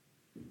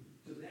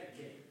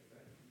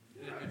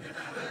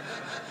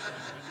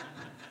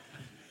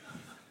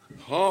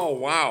Oh,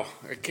 wow.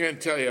 I can't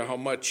tell you how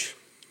much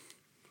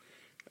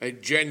I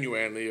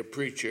genuinely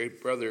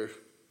appreciate Brother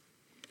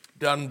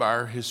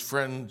Dunbar, his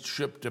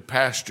friendship to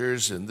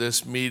pastors in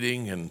this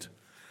meeting, and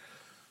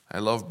I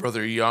love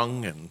Brother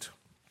Young, and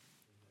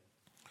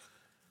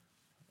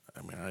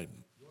I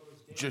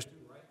just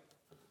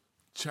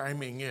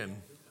chiming in.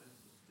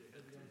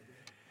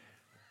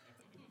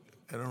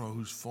 I don't know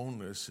whose phone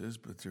this is,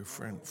 but they're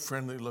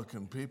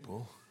friendly-looking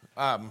people.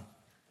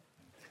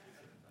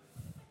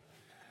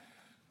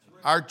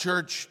 Our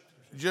church,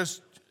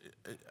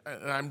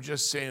 I'm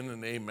just saying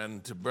an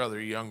amen to Brother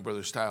Young,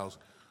 Brother Stiles.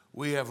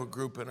 We have a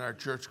group in our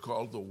church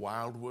called the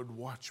Wildwood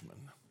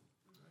Watchmen.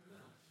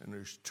 And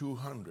there's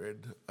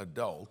 200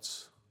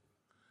 adults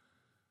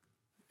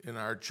in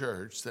our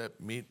church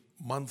that meet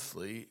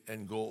monthly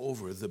and go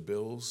over the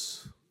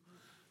bills,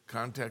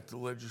 contact the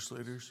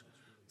legislators.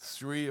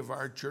 3 of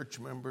our church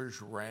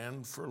members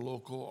ran for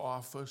local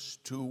office,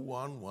 2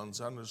 won,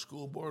 one's on the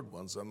school board,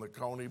 one's on the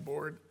county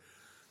board.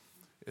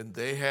 And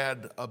they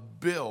had a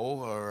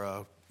bill or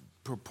a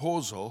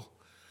proposal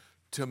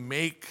to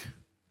make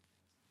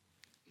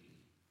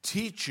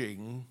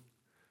teaching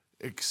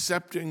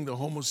accepting the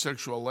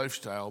homosexual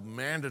lifestyle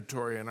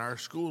mandatory in our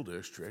school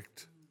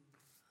district.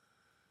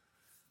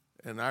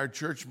 And our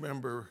church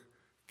member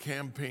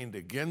campaigned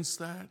against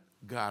that,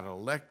 got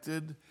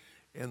elected,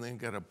 and then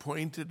got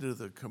appointed to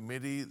the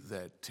committee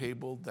that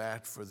tabled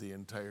that for the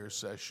entire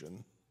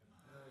session.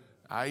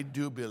 I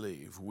do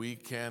believe we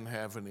can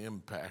have an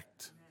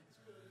impact,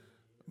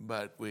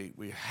 but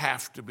we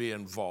have to be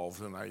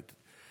involved. And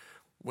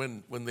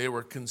when they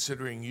were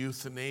considering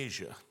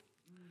euthanasia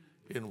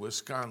in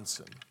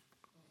Wisconsin,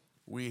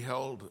 we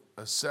held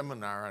a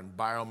seminar on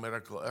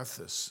biomedical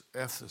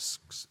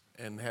ethics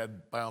and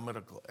had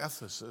biomedical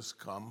ethicists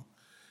come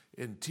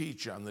and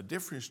teach on the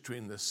difference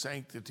between the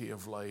sanctity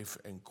of life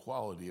and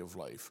quality of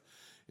life.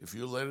 If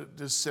you let it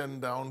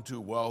descend down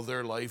to, well,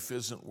 their life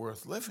isn't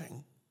worth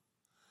living,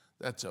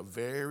 that's a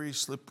very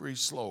slippery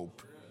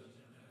slope.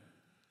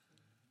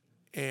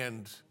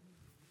 And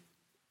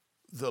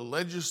the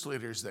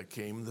legislators that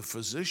came, the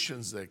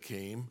physicians that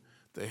came,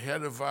 the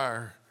head of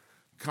our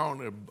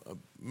county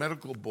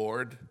medical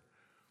board,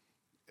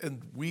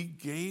 and we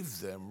gave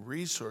them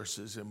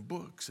resources and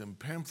books and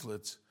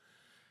pamphlets.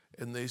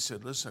 And they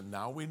said, listen,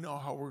 now we know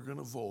how we're going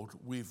to vote.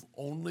 We've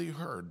only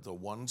heard the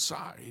one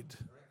side,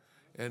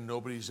 and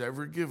nobody's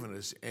ever given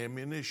us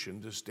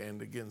ammunition to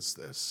stand against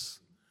this.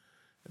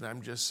 And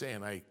I'm just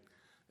saying,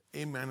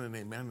 amen and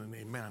amen and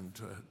amen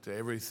to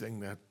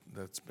everything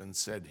that's been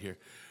said here.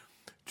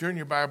 Turn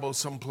your Bible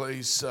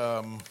someplace.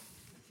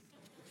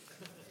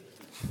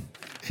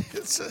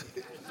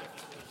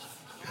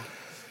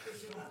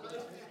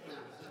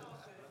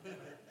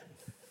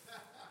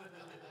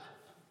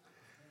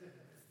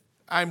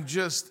 I'm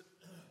just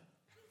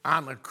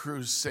on a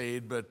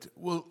crusade, but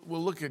we'll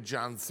look at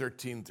John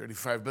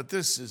 13:35. But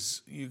this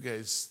is, you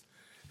guys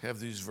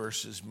have these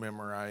verses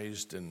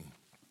memorized, and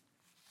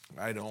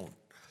I don't.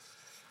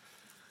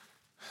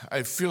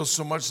 I feel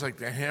so much like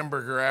the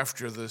hamburger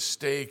after the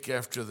steak,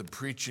 after the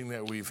preaching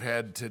that we've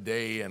had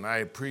today, and I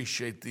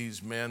appreciate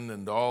these men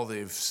and all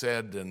they've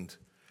said, and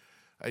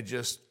I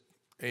just,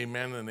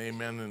 amen and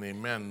amen and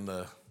amen,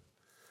 the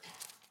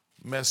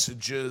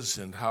messages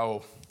and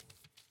how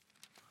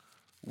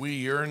we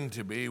yearn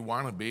to be,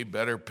 want to be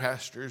better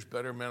pastors,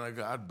 better men of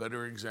God,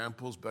 better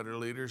examples, better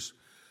leaders.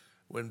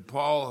 When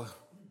Paul,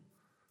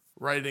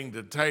 writing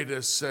to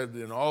Titus, said,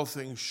 in all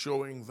things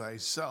showing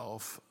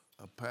thyself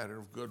a pattern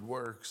of good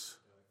works,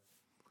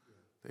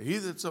 that he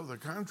that's of the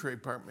contrary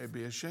part may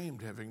be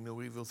ashamed, having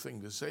no evil thing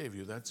to say of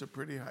you. That's a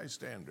pretty high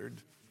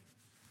standard.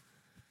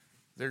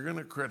 They're going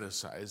to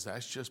criticize.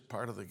 That's just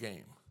part of the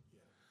game.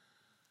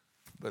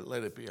 But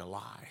let it be a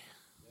lie.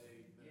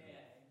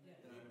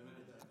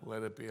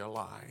 Let it be a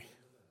lie.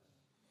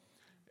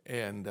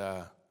 And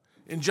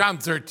in John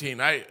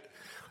 13, I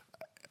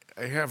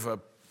have a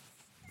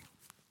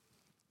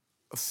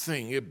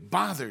thing. It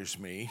bothers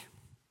me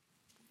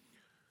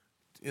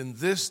in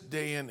this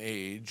day and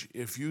age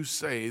if you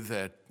say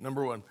that,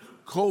 number one,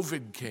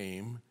 COVID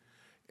came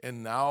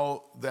and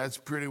now that's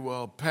pretty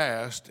well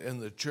past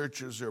and the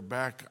churches are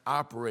back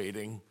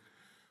operating,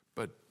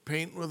 but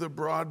paint with a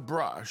broad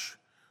brush.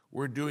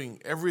 We're doing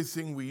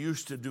everything we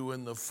used to do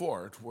in the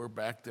fort. We're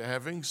back to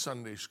having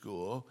Sunday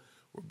school.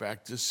 We're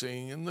back to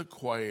singing in the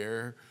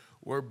choir.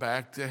 We're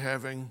back to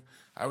having,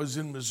 I was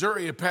in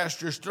Missouri, a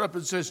pastor stood up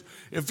and says,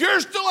 if you're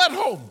still at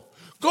home,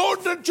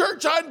 going to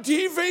church on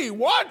TV,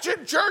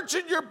 watching church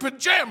in your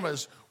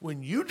pajamas,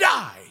 when you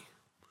die,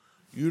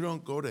 you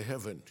don't go to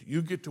heaven.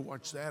 You get to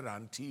watch that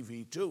on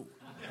TV too.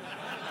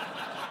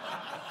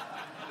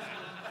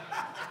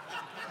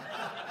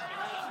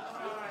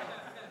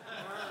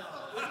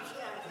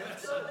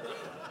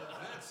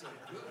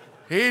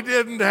 He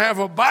didn't have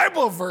a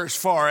Bible verse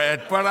for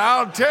it, but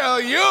I'll tell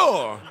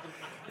you,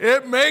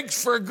 it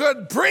makes for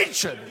good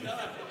preaching.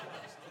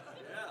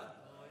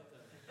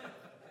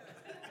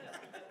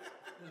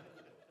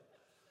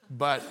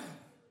 But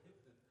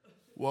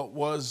what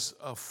was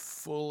a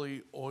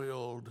fully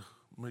oiled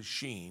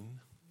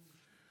machine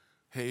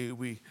hey,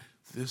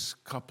 this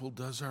couple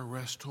does our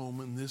rest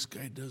home and this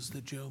guy does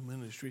the jail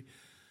ministry.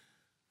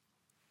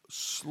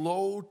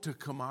 Slow to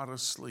come out of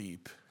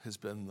sleep has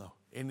been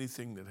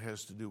anything that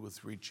has to do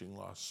with reaching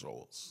lost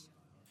souls.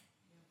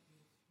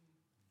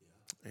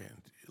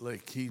 And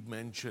like he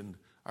mentioned,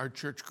 our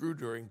church grew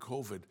during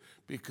COVID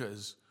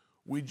because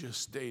we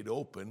just stayed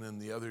open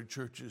and the other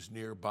churches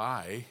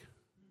nearby.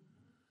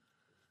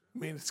 I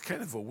mean, it's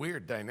kind of a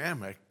weird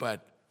dynamic,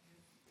 but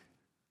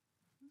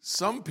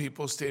some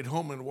people stayed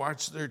home and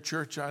watched their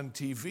church on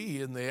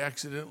TV and they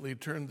accidentally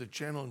turned the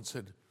channel and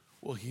said,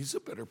 well, he's a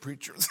better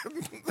preacher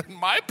than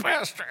my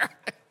pastor.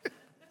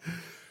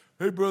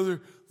 Hey,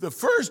 brother, the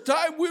first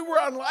time we were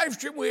on live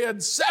stream, we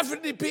had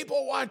 70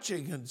 people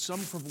watching, and some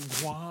from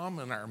Guam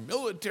and our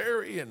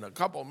military, and a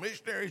couple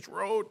missionaries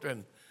wrote.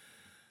 And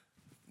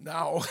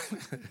now,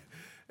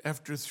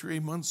 after 3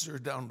 months, they're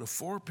down to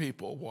 4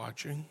 people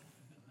watching.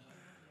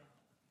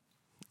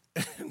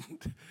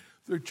 And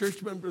their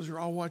church members are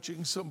all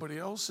watching somebody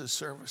else's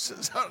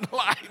services on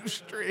live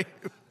stream.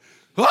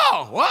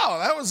 Oh, wow,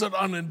 that was an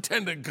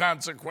unintended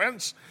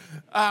consequence.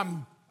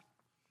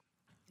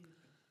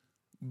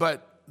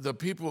 But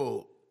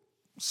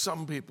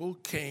some people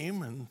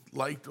came and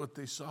liked what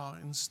they saw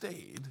and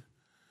stayed.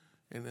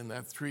 And in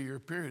that 3-year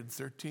period,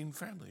 13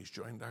 families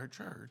joined our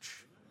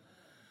church.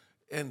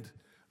 And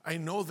I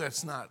know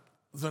that's not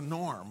the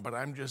norm, but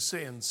I'm just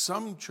saying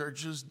some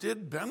churches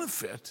did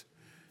benefit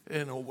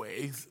in a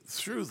way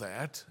through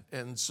that.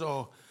 And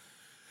so,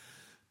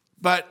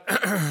 but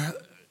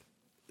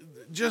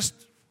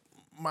just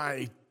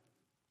my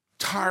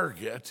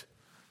target.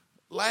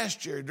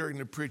 Last year during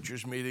the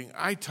preachers' meeting,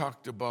 I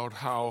talked about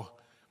how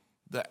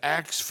the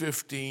Acts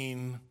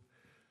 15,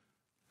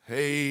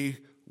 hey,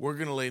 we're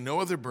going to lay no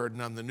other burden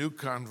on the new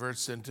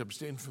converts than to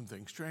abstain from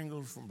things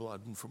strangled, from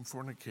blood, and from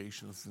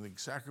fornication, from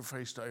things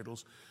sacrificed to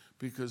idols,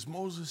 because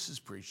Moses is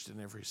preached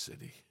in every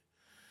city.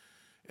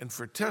 And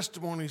for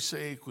testimony's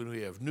sake, when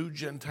we have new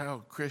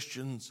Gentile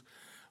Christians,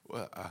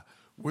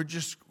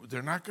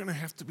 they're not going to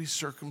have to be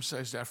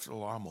circumcised after the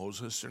law of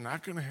Moses. They're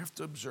not going to have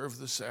to observe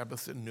the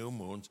Sabbath and new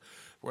moons.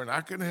 We're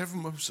not going to have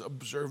them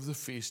observe the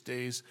feast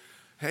days.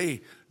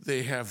 Hey,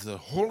 they have the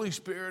Holy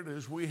Spirit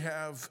as we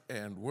have,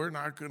 and we're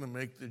not going to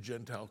make the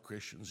Gentile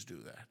Christians do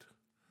that.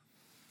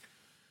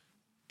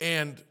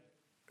 And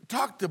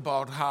talked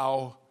about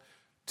how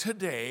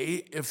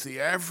today, if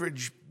the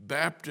average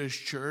Baptist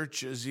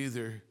church is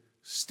either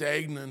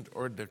stagnant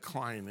or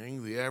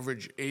declining, the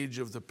average age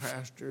of the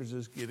pastors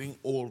is getting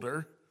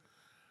older.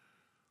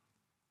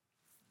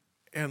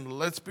 And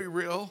let's be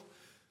real,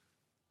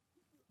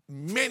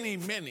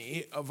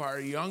 many of our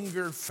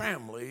younger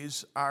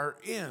families are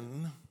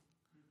in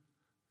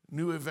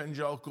new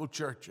evangelical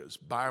churches,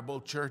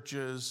 Bible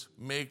churches,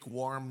 make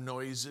warm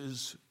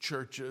noises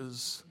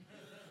churches,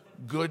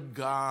 good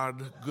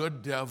God,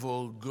 good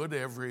devil, good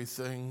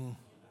everything.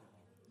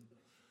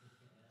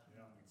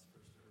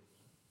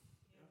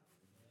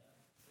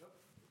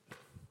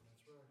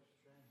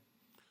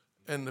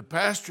 And the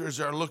pastors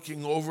are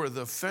looking over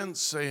the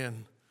fence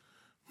saying,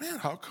 man,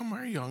 how come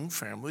our young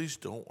families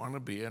don't want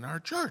to be in our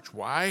church?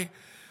 Why?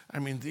 I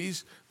mean,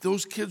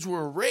 those kids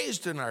were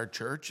raised in our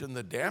church, and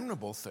the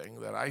damnable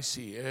thing that I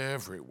see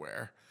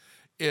everywhere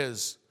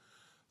is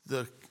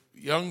the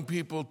young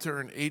people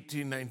turn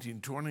 18,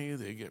 19, 20,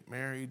 they get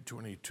married,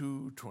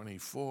 22,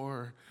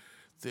 24.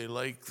 They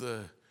like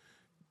the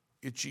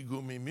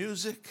itchy-gummy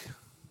music.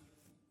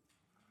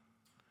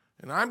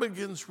 And I'm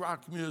against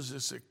rock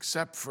music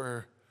except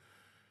for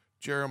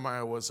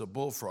Jeremiah Was a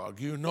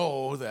Bullfrog. You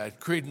know that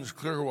Creedence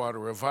Clearwater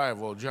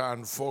Revival,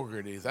 John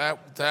Fogerty,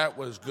 that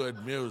was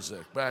good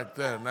music. Back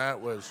then,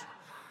 that was.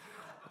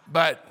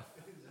 But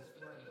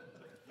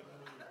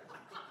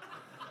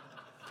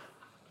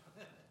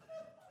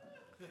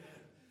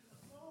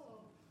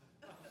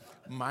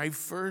my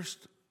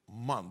first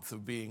month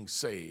of being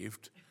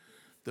saved,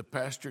 the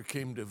pastor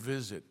came to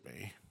visit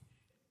me.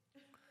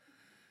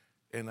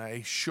 And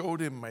I showed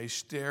him my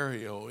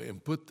stereo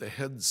and put the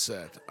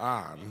headset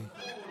on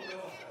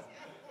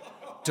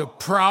to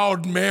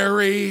Proud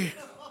Mary.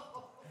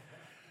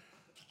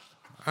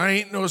 I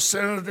ain't no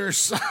senator's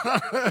son.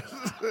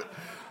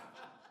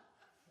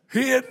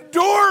 He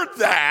endured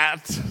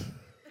that.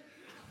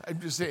 I'm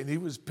just saying he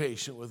was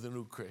patient with a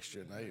new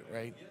Christian,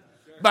 right?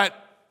 But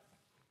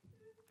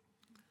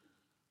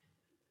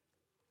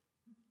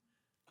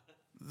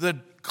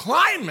the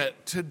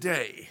climate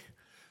today,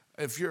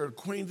 if you're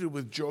acquainted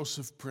with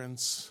Joseph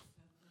Prince,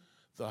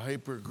 the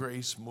Hyper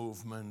Grace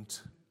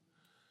movement,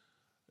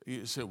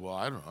 you say, well,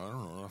 I don't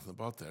know nothing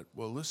about that.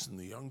 Well, listen,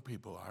 the young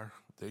people are.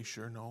 They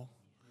sure know.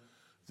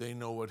 They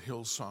know what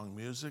Hillsong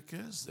music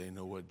is. They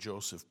know what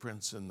Joseph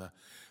Prince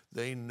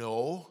they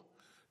know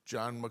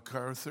John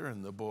MacArthur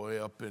and the boy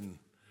up in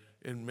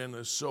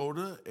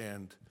Minnesota.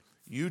 And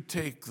you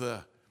take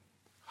the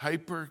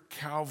hyper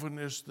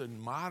Calvinist, the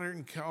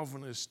modern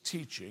Calvinist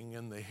teaching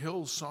and the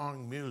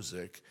Hillsong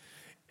music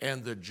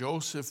and the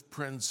Joseph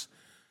Prince,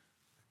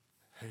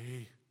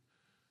 hey,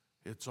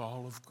 it's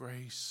all of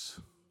grace.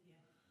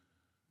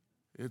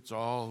 It's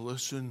all,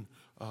 listen,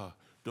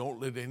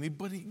 Don't let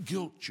anybody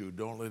guilt you.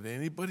 Don't let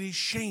anybody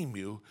shame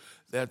you.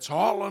 That's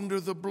all under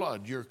the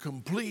blood. You're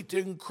complete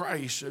in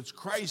Christ. It's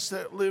Christ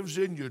that lives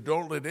in you.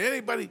 Don't let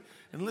anybody.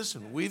 And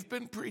listen, we've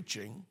been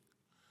preaching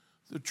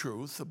the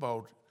truth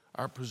about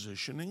our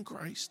position in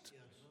Christ.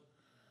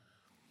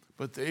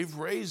 But they've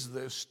raised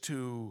this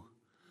to,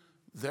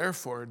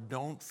 therefore,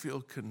 don't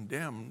feel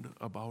condemned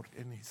about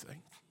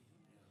anything.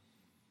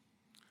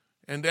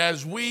 And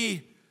as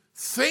we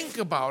think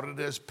about it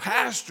as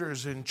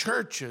pastors in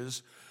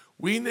churches,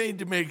 we need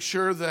to make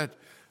sure that,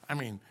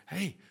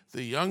 hey,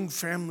 the young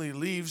family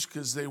leaves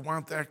because they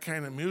want that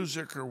kind of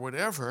music or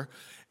whatever,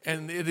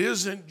 and it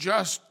isn't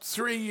just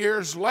 3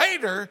 years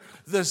later,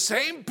 the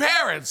same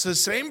parents, the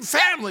same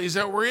families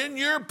that were in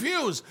your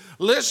pews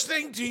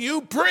listening to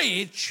you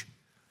preach,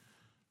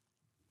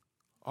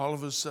 all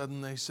of a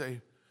sudden they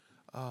say,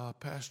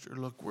 Pastor,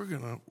 look, we're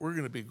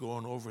gonna be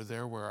going over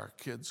there where our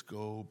kids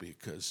go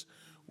because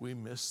we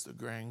miss the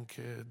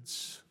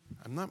grandkids.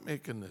 I'm not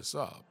making this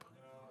up.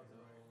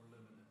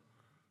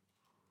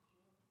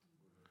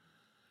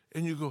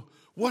 And you go,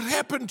 what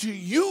happened to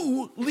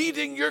you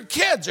leading your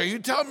kids? Are you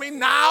telling me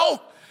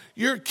now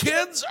your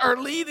kids are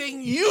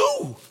leading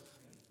you?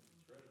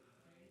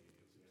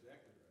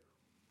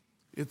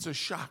 It's a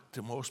shock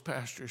to most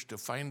pastors to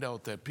find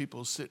out that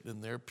people sitting in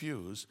their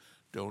pews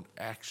don't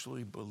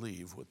actually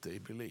believe what they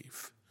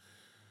believe.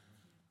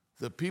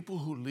 The people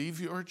who leave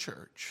your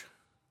church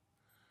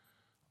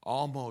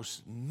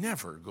almost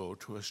never go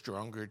to a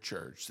stronger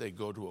church. They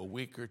go to a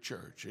weaker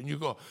church. And you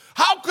go,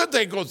 how could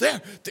they go there?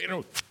 They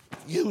don't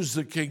use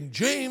the King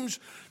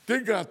James. They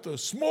got the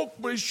smoke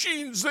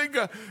machines.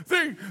 The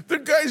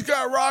guys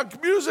got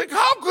rock music.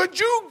 How could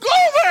you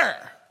go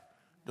there?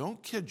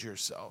 Don't kid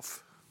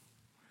yourself.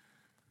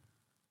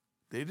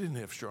 They didn't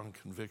have strong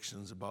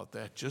convictions about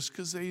that. Just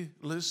because they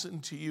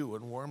listened to you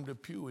and warmed a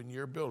pew in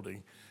your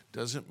building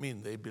doesn't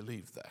mean they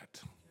believe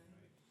that.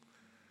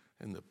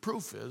 And the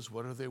proof is,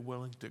 what are they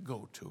willing to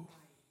go to?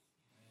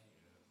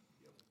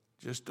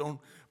 Just don't.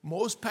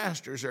 Most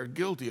pastors are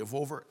guilty of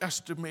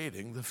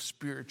overestimating the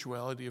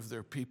spirituality of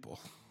their people.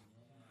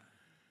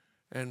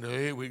 And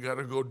hey, we got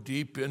to go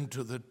deep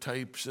into the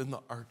types and the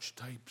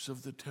archetypes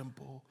of the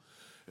temple.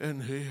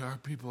 And hey, our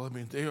people,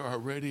 they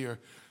already are.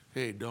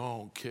 Hey,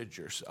 don't kid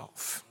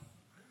yourself.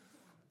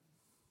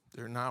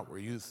 They're not where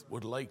you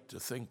would like to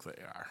think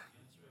they are.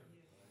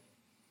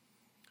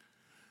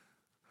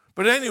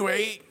 But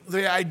anyway,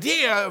 the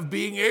idea of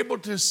being able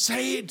to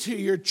say to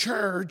your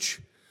church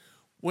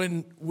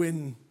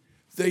when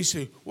they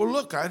say, well,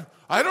 look,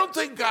 I don't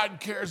think God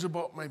cares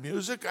about my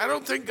music. I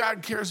don't think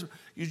God cares.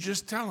 You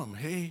just tell them,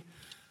 hey,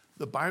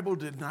 the Bible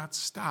did not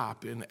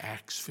stop in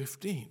Acts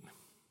 15.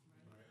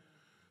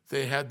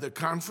 They had the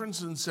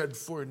conference and said,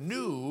 for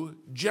new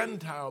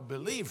Gentile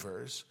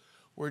believers,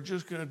 we're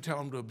just going to tell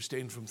them to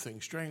abstain from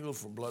things strangled,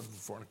 from blood, from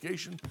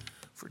fornication,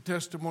 for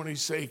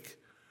testimony's sake,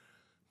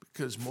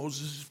 because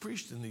Moses is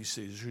preached in these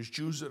cities. There's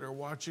Jews that are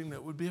watching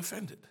that would be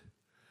offended.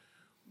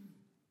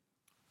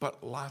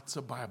 But lots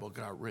of Bible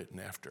got written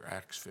after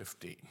Acts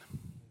 15.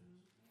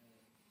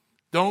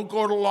 Don't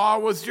go to law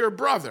with your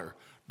brother.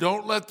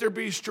 Don't let there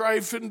be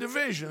strife and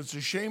division. It's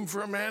a shame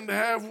for a man to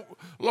have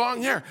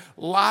long hair.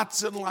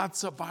 Lots and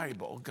lots of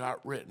Bible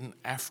got written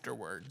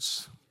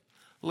afterwards.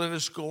 Let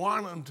us go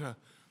on unto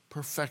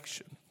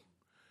perfection.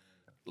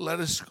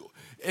 Let us go.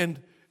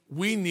 And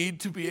we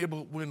need to be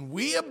able, when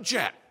we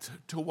object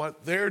to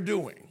what they're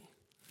doing,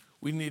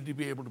 we need to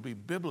be able to be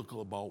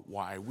biblical about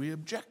why we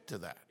object to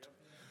that.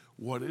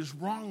 What is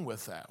wrong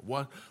with that?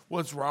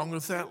 What's wrong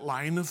with that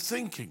line of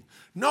thinking?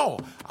 No,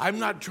 I'm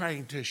not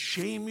trying to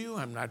shame you.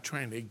 I'm not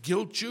trying to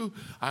guilt you.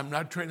 I'm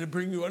not trying to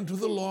bring you under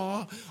the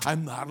law.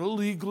 I'm not a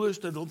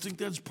legalist. I don't think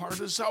that's part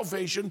of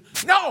salvation.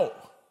 No!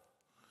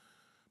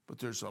 But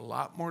there's a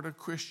lot more to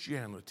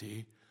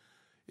Christianity.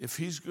 If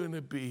he's going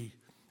to be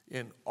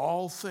in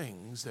all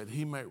things, that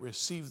he might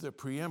receive the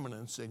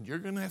preeminence, and you're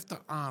going to have to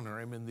honor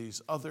him in these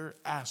other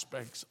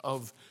aspects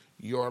of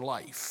your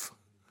life.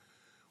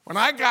 When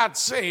I got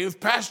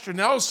saved, Pastor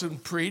Nelson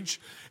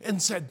preached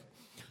and said,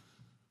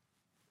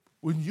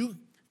 when you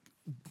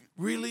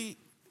really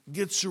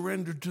get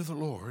surrendered to the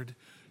Lord,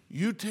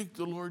 you take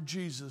the Lord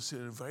Jesus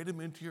and invite him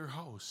into your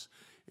house,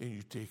 and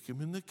you take him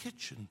in the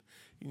kitchen,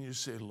 and you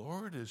say,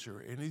 Lord, is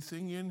there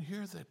anything in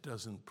here that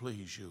doesn't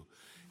please you?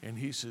 And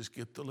he says,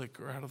 get the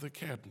liquor out of the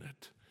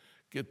cabinet.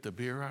 Get the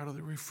beer out of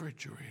the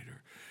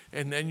refrigerator.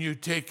 And then you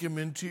take him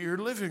into your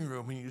living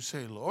room and you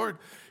say, Lord,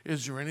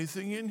 is there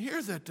anything in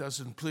here that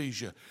doesn't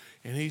please you?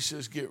 And he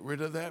says, get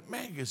rid of that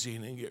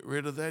magazine and get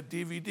rid of that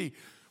DVD.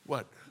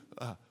 What?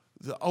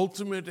 The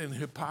ultimate in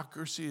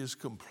hypocrisy is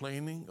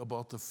complaining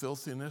about the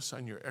filthiness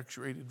on your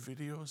X-rated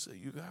videos that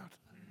you got.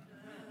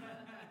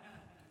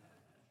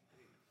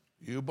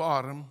 You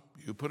bought them.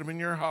 You put them in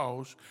your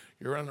house.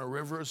 You're on a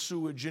river of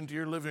sewage into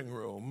your living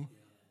room.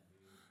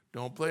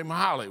 Don't blame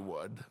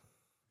Hollywood.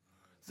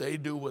 They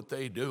do what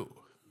they do.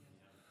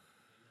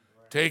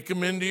 Take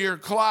them into your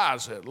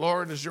closet.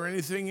 Lord, is there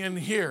anything in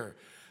here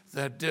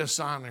that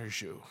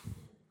dishonors you?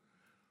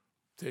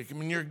 Take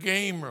them in your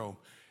game room.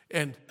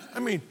 And I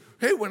mean,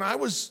 hey, when I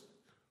was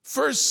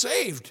first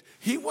saved,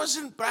 he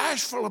wasn't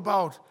bashful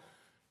about,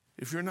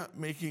 if you're not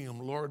making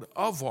him Lord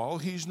of all,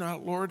 he's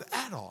not Lord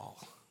at all.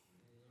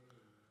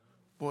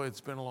 Boy,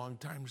 it's been a long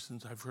time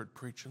since I've heard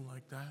preaching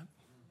like that.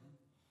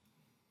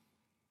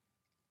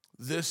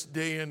 This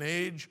day and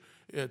age,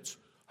 it's,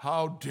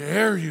 how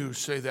dare you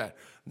say that?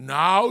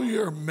 Now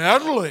you're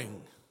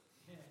meddling.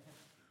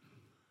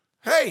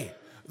 Hey,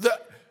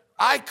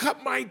 I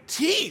cut my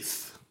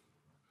teeth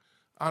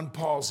on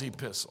Paul's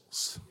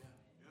epistles.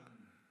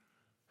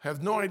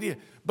 Have no idea.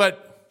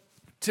 But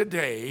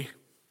today,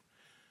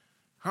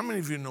 how many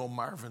of you know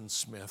Marvin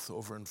Smith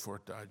over in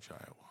Fort Dodge,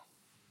 Iowa?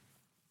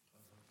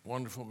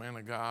 Wonderful man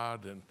of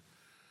God, and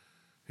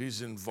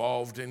he's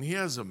involved, and he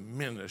has a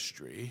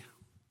ministry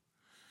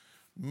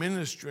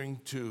ministering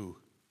to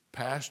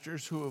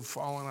pastors who have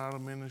fallen out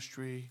of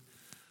ministry,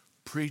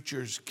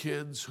 preachers'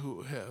 kids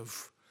who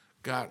have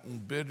gotten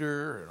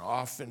bitter and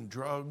off in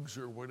drugs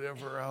or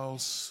whatever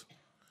else.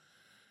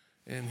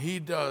 And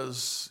he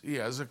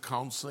has a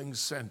counseling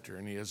center,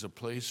 and he has a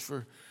place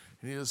for,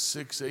 and he has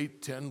 6,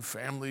 8, 10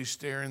 families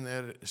staying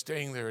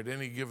there at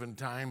any given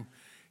time,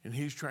 and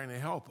he's trying to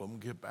help them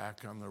get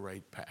back on the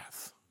right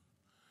path.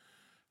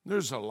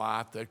 There's a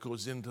lot that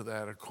goes into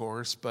that, of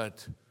course,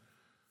 but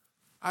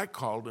I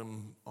called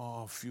him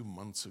a few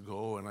months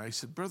ago, and I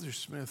said, Brother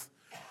Smith,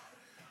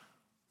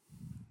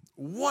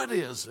 what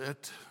is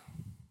it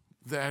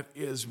that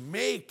is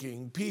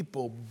making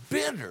people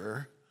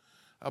bitter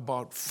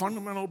about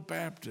fundamental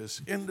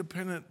Baptists,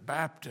 independent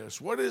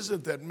Baptists? What is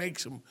it that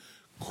makes them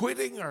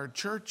quitting our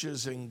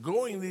churches and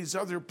going these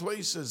other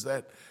places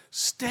that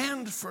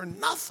stand for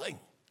nothing?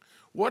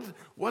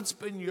 What's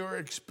been your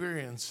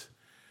experience?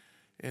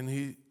 And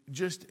he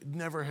just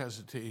never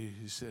hesitated.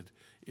 He said,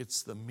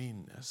 it's the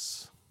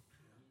meanness.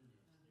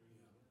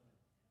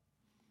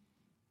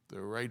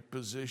 The right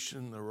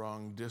position, the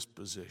wrong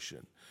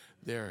disposition.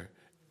 They're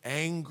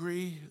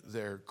angry,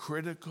 they're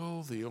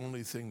critical. The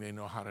only thing they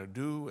know how to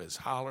do is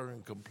holler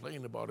and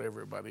complain about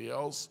everybody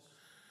else,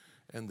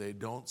 and they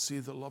don't see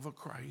the love of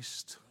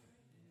Christ.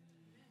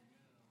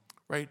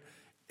 Right?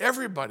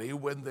 Everybody,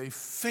 when they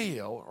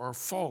fail or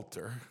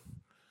falter,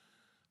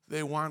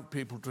 they want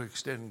people to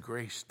extend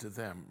grace to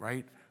them,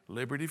 right?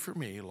 Liberty for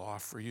me, law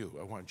for you.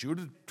 I want you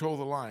to toe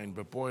the line,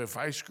 but boy, if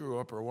I screw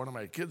up or one of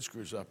my kids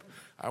screws up,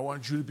 I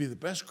want you to be the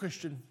best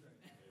Christian.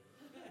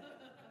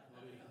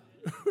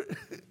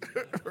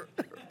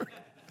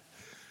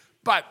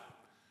 But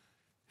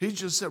he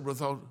just said,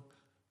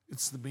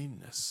 it's the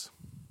meanness.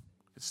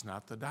 It's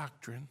not the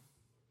doctrine.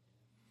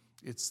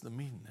 It's the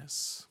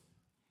meanness.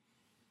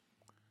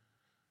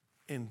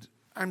 And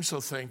I'm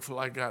so thankful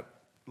I got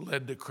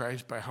led to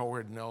Christ by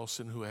Howard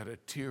Nelson, who had a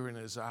tear in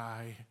his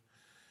eye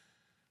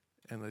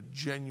and a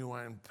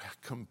genuine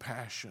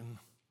compassion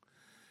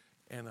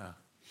and a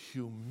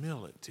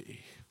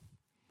humility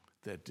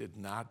that did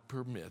not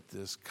permit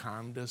this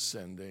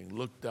condescending,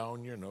 look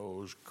down your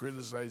nose,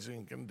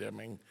 criticizing,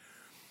 condemning.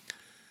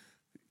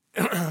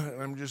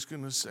 And I'm just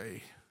going to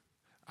say,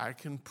 I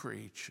can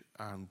preach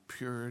on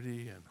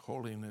purity and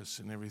holiness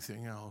and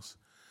everything else,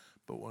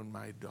 but when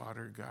my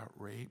daughter got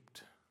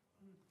raped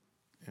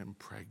and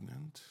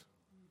pregnant,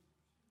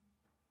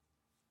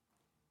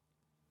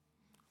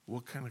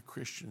 what kind of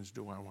Christians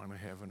do I want to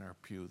have in our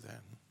pew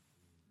then?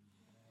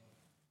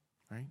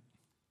 Right?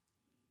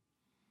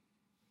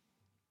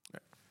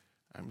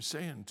 I'm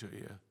saying to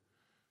you,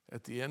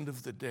 at the end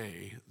of the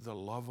day, the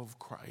love of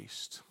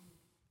Christ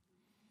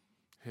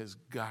has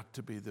got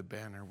to be the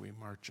banner we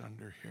march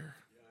under here.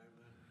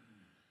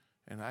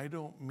 And I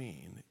don't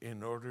mean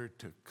in order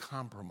to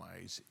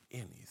compromise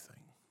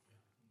anything.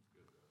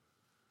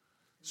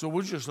 So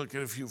we'll just look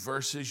at a few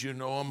verses. You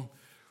know them.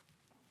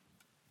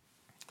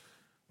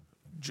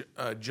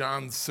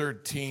 John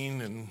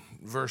 13 and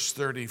verse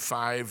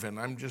 35, and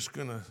I'm just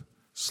going to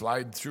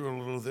slide through a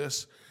little of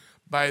this.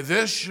 By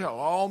this shall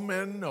all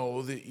men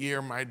know that ye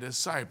are my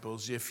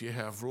disciples, if you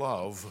have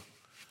love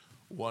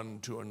one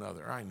to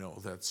another. I know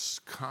that's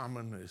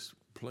common, as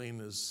plain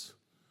as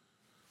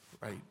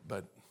right,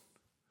 but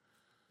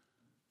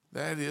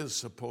that is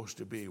supposed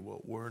to be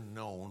what we're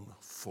known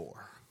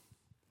for,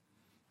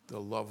 the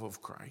love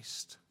of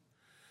Christ.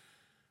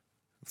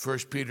 1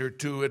 Peter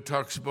 2, it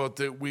talks about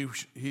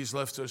that he's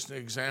left us an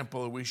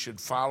example that we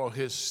should follow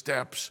his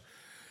steps.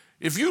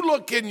 If you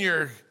look in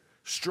your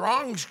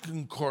Strong's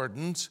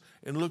Concordance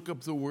and look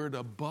up the word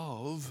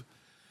above,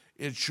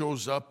 it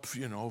shows up,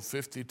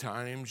 50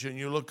 times. And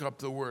you look up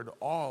the word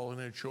all,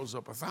 and it shows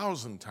up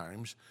 1,000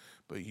 times.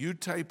 But you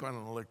type on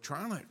an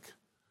electronic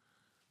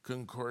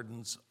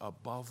concordance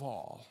above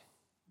all,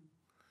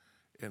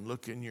 and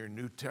look in your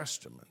New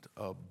Testament,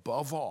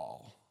 above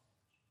all,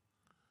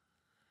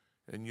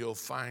 and you'll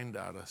find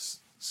out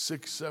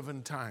 6,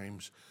 7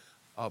 times,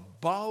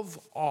 above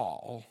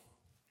all,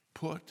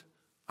 put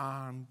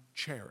on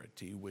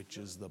charity, which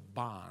is the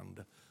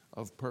bond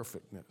of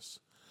perfectness.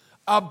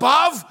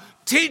 Above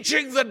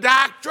teaching the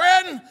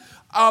doctrine,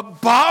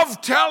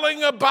 above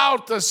telling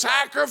about the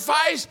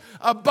sacrifice,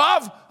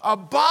 above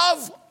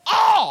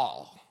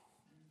all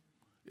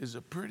is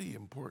a pretty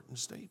important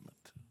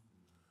statement.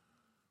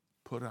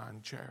 Put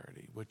on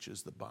charity, which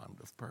is the bond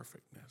of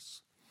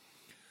perfectness.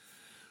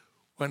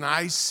 When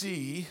I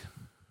see,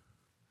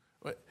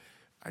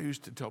 I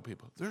used to tell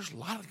people, there's a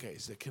lot of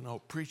guys that can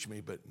out-preach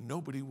me, but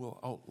nobody will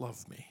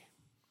out-love me.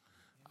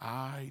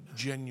 I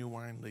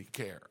genuinely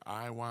care.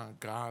 I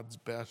want God's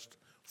best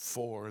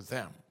for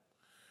them.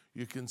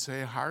 You can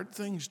say hard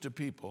things to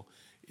people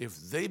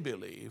if they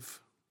believe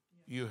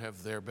you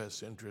have their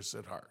best interests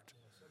at heart.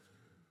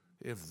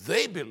 If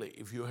they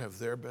believe you have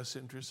their best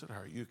interests at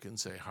heart, you can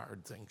say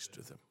hard things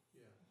to them.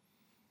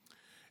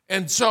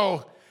 And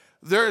so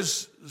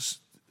there's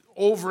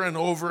over and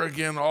over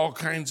again all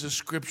kinds of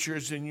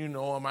scriptures, and you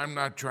know them. I'm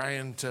not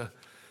trying to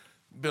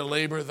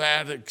belabor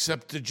that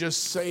except to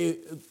just say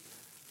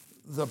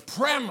the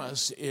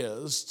premise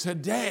is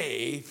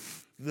today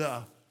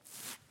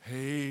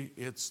hey,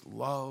 it's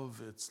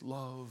love, it's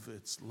love,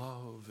 it's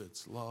love,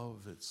 it's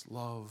love, it's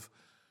love.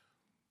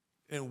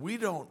 And we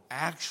don't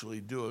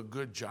actually do a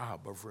good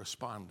job of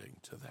responding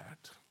to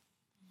that.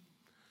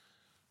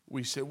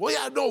 We say, well,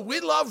 yeah, no, we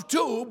love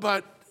too,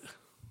 but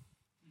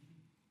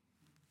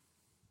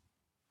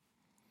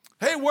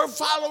hey, we're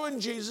following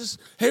Jesus.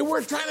 Hey,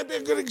 we're trying to be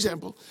a good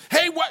example.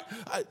 Hey, what?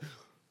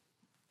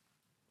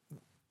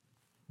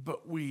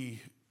 But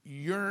we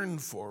yearn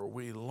for,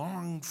 we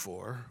long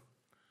for,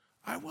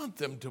 I want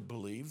them to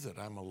believe that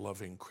I'm a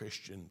loving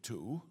Christian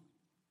too.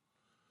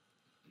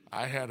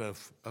 I had a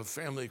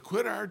family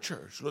quit our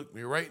church, looked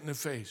me right in the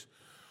face.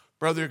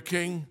 Brother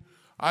King,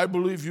 I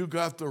believe you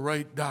got the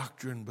right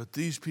doctrine, but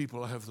these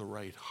people have the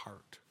right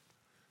heart.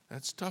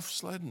 That's tough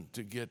sledding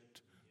to get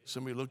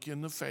somebody look you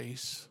in the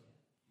face,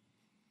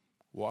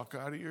 walk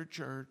out of your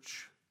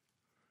church,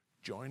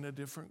 join a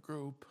different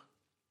group.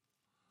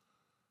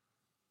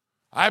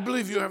 I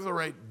believe you have the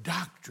right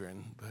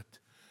doctrine, but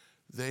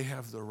they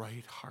have the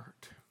right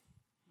heart.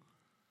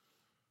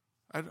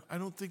 I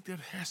don't think that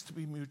has to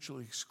be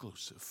mutually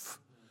exclusive.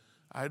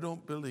 I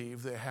don't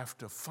believe they have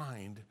to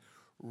find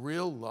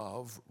real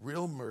love,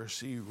 real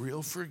mercy,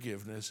 real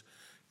forgiveness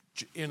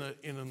in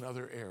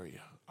another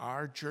area.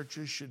 Our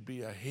churches should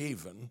be a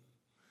haven.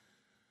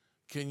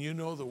 Can you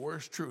know the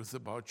worst truth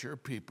about your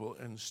people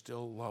and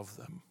still love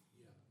them?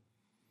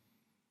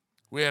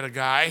 We had a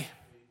guy,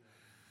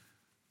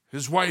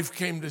 his wife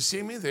came to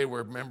see me. They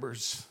were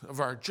members of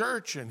our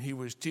church, and he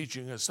was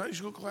teaching a Sunday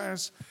school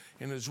class,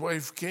 and his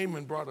wife came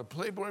and brought a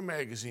Playboy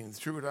magazine,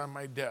 threw it on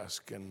my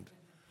desk, and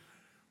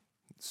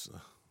it's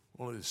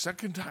only the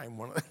second time.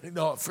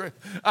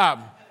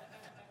 And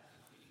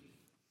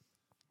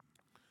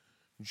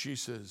she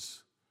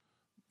says,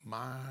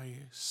 my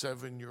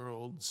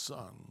 7-year-old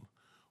son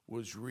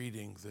was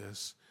reading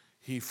this.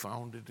 He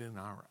found it in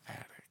our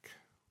attic.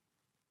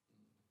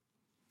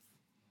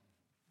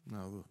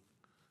 Now,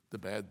 the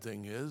bad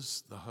thing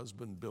is the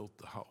husband built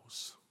the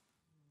house.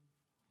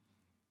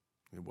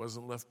 It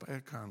wasn't left by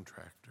a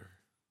contractor.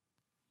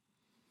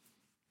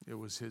 It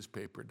was his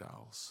paper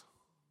dolls.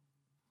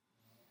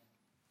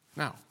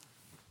 Now,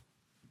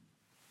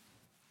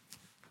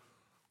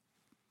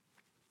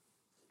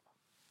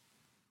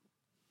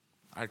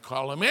 I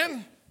call him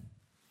in,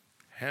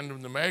 hand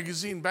him the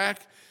magazine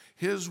back.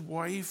 His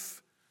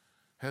wife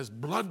has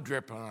blood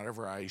dripping out of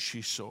her eyes.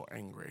 She's so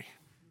angry.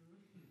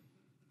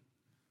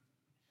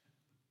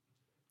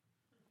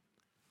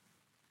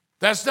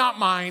 That's not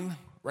mine,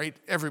 right?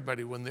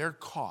 Everybody, when they're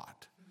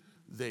caught,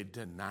 they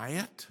deny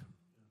it,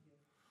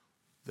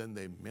 then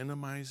they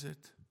minimize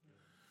it,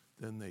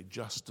 then they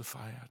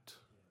justify it,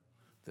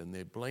 then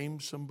they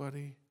blame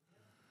somebody.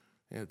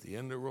 And at the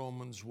end of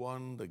Romans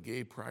 1, the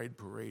gay pride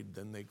parade,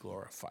 then they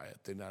glorify it.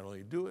 They not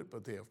only do it,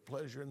 but they have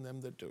pleasure in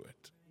them that do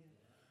it.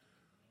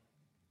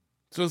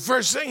 So the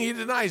first thing he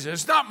denies it,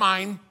 it's not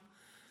mine.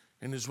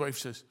 And his wife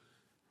says,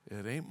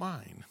 it ain't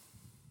mine.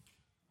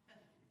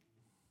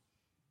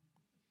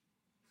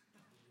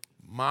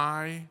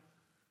 My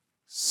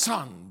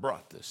son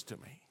brought this to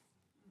me.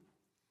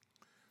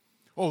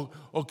 Oh,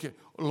 okay,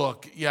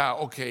 look, yeah,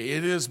 okay,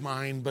 it is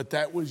mine, but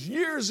that was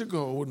years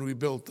ago when we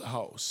built the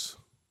house.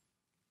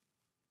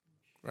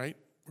 Right?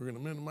 We're going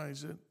to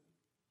minimize it.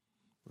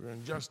 We're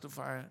going to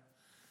justify it.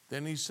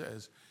 Then he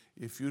says,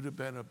 if you'd have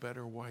been a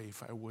better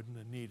wife, I wouldn't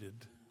have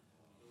needed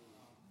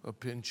a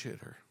pinch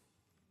hitter.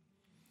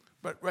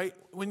 But right,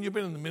 when you've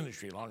been in the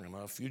ministry long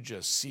enough, you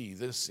just see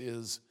this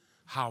is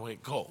how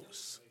it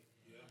goes.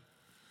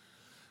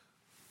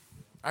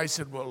 I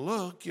said, well,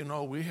 look, you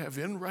know, we have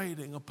in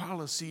writing a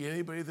policy.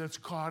 Anybody that's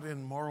caught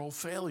in moral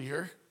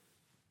failure,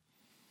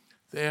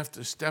 they have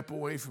to step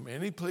away from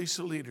any place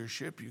of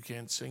leadership. You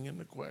can't sing in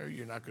the choir.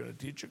 You're not going to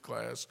teach a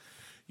class.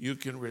 You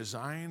can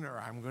resign or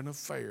I'm going to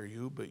fire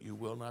you, but you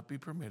will not be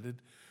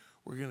permitted.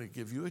 We're going to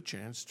give you a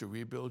chance to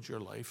rebuild your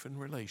life and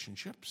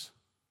relationships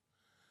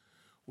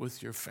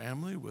with your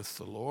family, with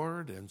the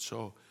Lord. And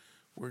so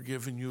we're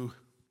giving you.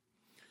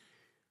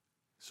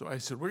 So I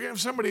said, we're going to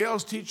have somebody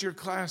else teach your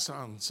class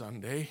on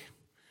Sunday.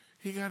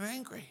 He got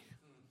angry,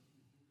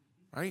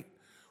 right?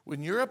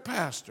 When you're a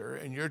pastor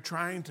and you're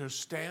trying to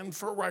stand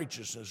for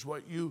righteousness,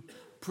 what you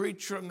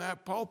preach from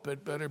that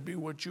pulpit better be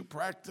what you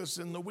practice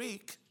in the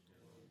week.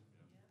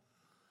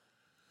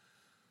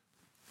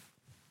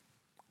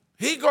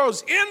 He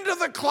goes into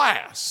the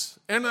class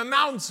and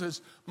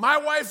announces, my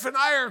wife and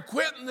I are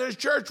quitting this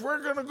church.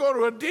 We're going to go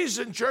to a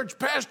decent church.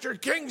 Pastor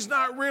King's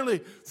not really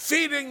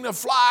feeding the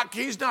flock.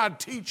 He's not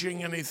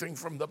teaching anything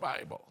from the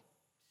Bible.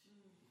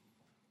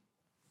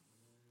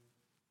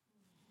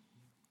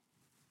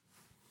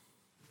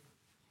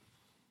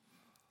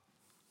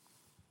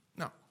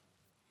 Now,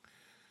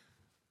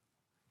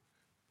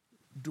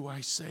 do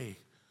I say,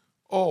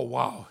 oh,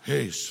 wow,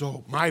 hey,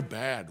 so my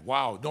bad.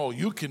 Wow, no,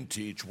 you can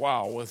teach.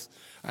 Wow,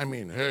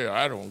 hey,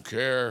 I don't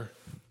care.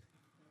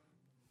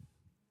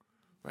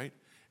 Right?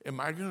 Am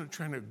I going to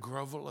try to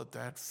grovel at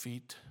that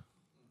feet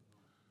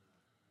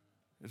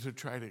to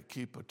try to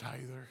keep a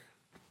tither?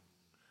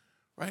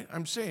 Right?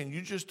 I'm saying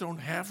you just don't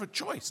have a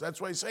choice.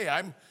 That's why I say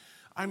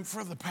I'm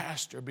for the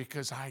pastor,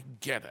 because I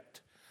get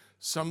it.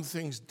 Some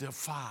things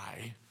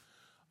defy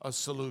a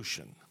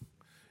solution.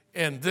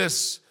 And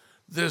this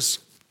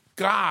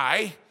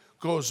guy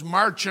goes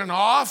marching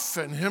off,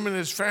 and him and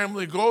his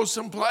family go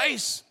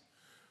someplace.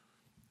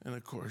 And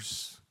of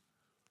course,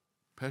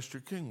 Pastor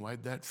King,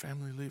 why'd that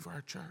family leave our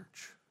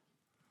church?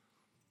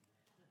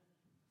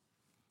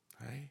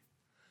 Hey?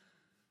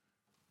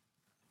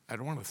 I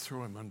don't want to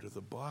throw him under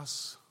the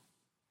bus.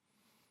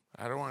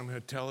 I don't want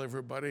to tell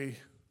everybody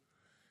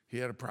he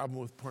had a problem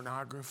with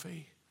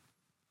pornography.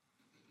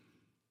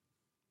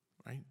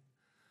 Right?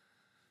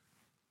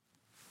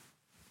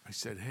 I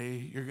said,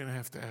 hey, you're going to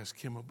have to ask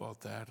him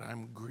about that.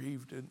 I'm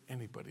grieved if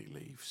anybody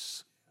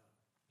leaves.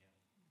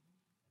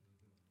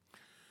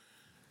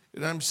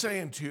 And I'm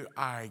saying to you,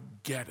 I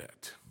get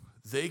it.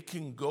 They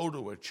can go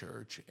to a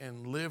church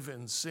and live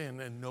in sin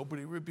and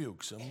nobody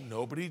rebukes them.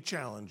 Nobody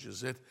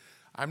challenges it.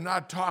 I'm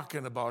not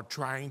talking about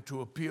trying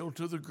to appeal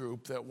to the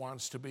group that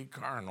wants to be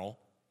carnal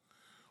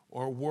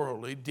or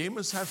worldly.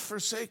 Demas hath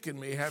forsaken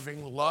me,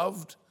 having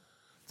loved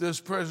this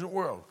present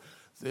world.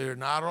 They're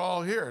not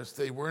all here. If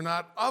they were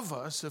not of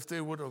us, if they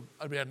would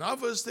have been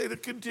of us, they'd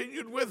have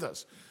continued with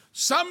us.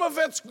 Some of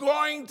it's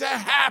going to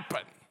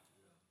happen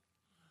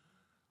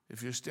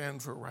if you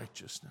stand for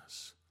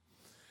righteousness.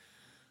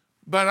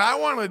 But I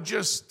want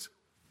to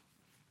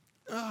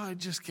I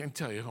just can't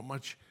tell you how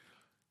much,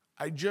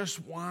 I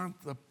just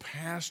want the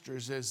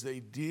pastors, as they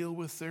deal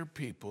with their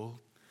people,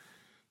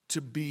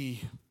 to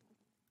be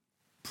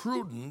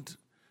prudent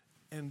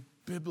and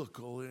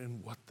biblical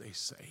in what they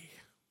say.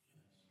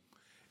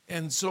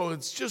 And so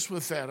it's just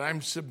with that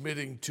I'm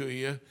submitting to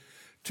you.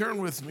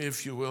 Turn with me,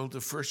 if you will, to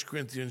 1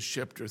 Corinthians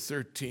chapter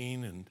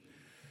 13 and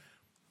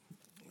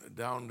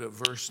down to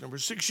verse number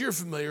 6. You're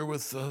familiar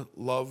with the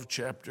love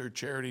chapter,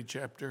 charity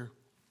chapter.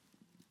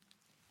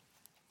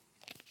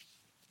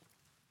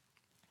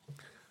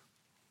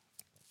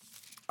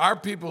 Our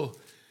people,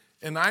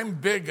 and I'm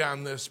big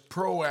on this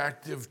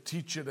proactive,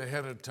 teach it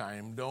ahead of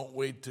time. Don't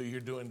wait till you're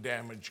doing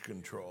damage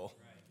control.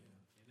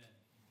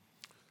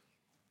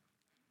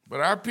 But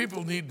our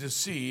people need to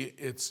see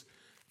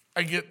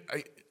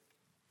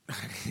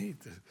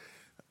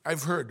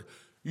I've heard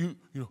you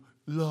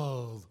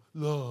know,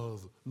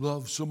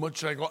 love so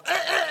much. I go,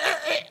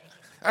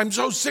 I'm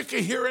so sick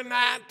of hearing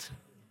that.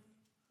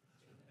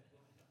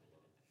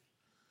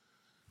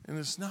 And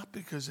it's not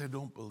because I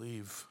don't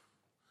believe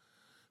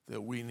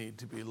that we need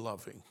to be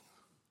loving.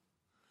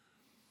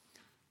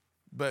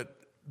 But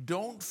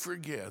don't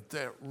forget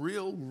that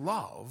real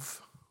love,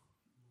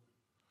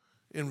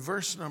 in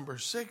verse number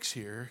 6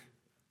 here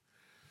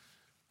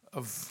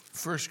of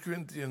 1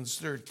 Corinthians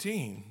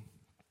 13,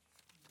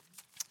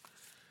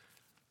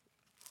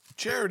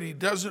 charity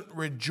doesn't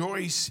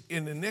rejoice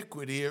in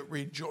iniquity, it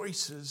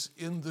rejoices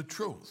in the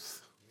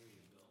truth.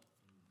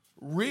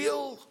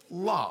 Real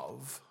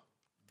love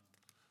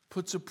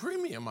puts a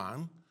premium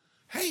on,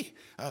 hey,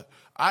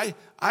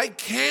 I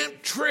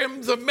can't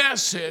trim the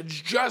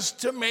message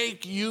just to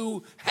make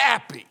you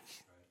happy.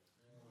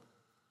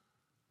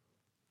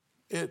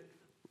 It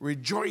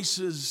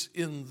rejoices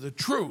in the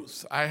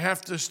truth. I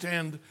have to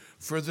stand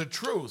for the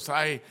truth.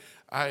 I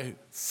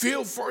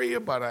feel for you,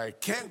 but I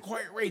can't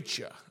quite reach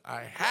you.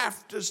 I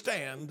have to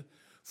stand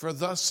for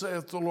thus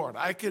saith the Lord.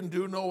 I can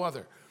do no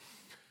other.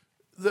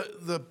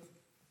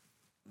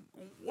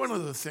 One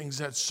of the things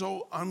that's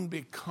so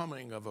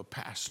unbecoming of a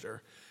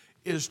pastor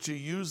is to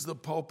use the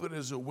pulpit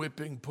as a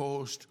whipping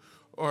post.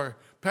 Or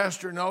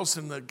Pastor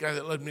Nelson, the guy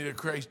that led me to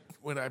Christ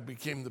when I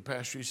became the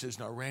pastor, he says,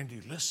 now,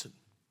 Randy, listen.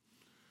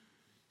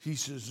 He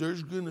says,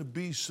 there's going to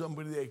be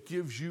somebody that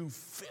gives you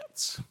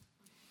fits.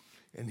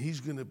 And he's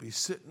going to be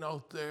sitting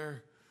out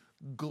there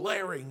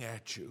glaring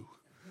at you.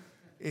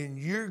 And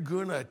you're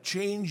going to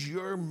change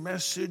your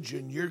message,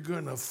 and you're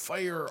going to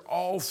fire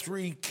all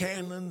 3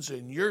 cannons,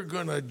 and you're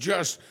going to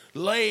just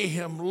lay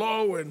him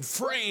low and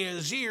fray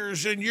his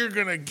ears, and you're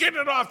going to get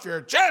it off your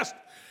chest.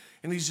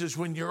 And he says,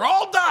 when you're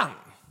all done,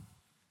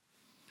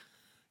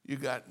 you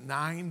got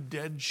 9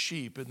 dead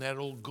sheep, and that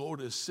old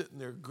goat is sitting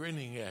there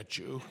grinning at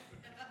you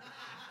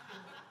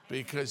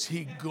because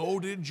he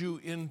goaded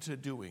you into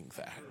doing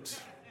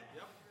that.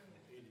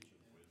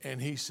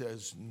 And he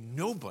says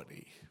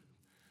nobody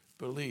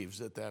believes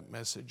that that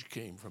message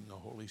came from the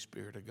Holy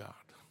Spirit of God.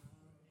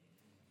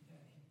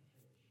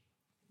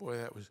 Boy,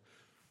 that was,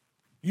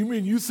 you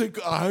mean you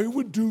think I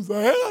would do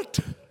that?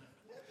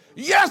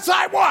 Yes,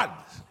 I would.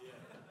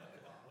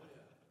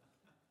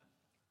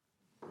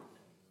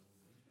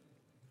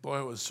 Boy,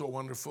 it was so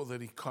wonderful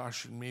that he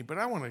cautioned me. But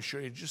I want to show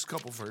you just a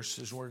couple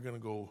verses. We're going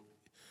to go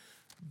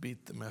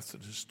beat the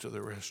Methodists to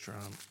the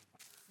restaurant.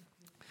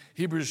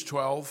 Hebrews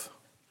 12.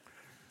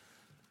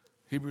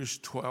 Hebrews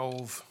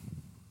 12.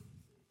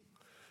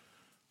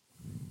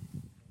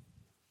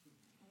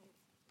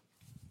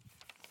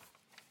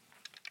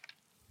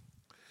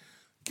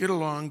 Get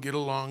along, get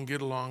along,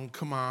 get along.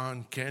 Come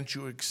on. Can't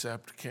you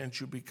accept? Can't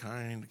you be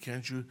kind?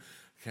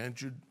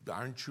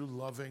 Aren't you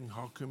loving?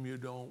 How come you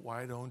don't?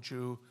 Why don't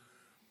you?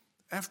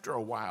 After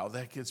a while,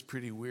 that gets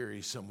pretty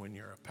wearisome when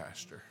you're a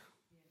pastor.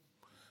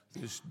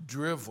 This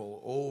drivel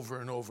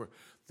over and over.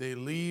 They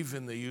leave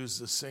and they use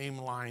the same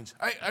lines.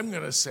 I'm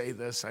going to say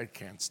this. I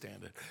can't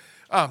stand it.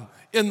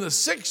 In the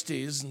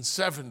 60s and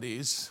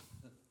 70s,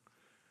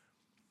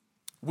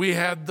 we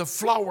had the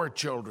flower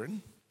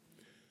children,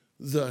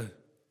 the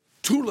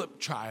tulip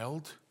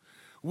child.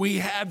 We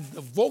had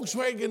the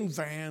Volkswagen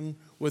van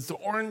with the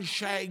orange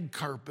shag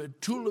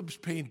carpet, tulips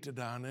painted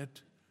on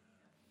it.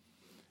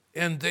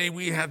 And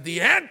we had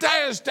the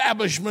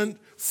anti-establishment,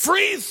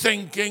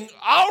 free-thinking,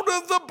 out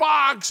of the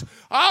box.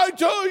 I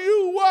tell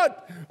you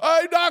what,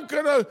 I'm not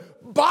going to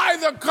buy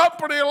the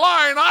company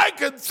line. I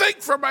can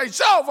think for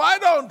myself. I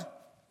don't.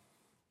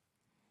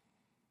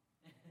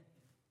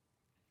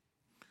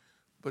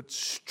 But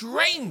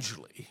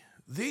strangely,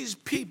 these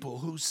people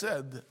who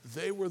said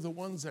they were the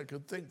ones that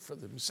could think for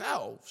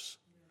themselves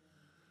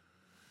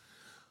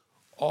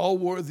all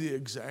wore the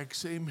exact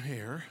same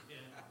hair,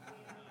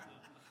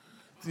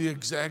 the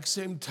exact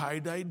same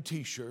tie-dyed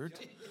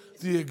T-shirt,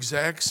 the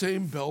exact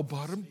same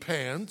bell-bottom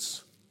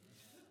pants,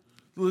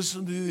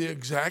 listened to the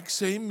exact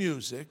same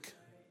music,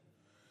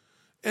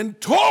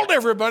 and told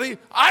everybody,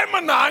 I'm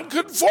a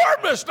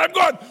nonconformist. I'm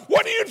going,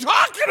 what are you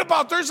talking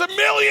about? There's a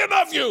million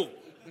of you.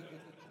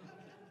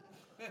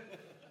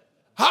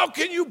 How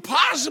can you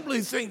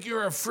possibly think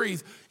you're a free?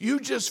 You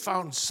just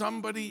found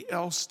somebody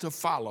else to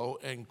follow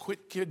and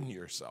quit kidding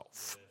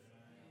yourself.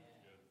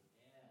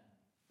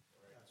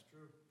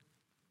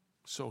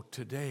 So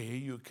today,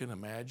 you can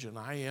imagine,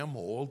 I am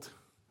old.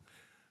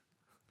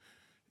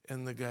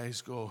 And the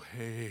guys go,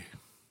 hey,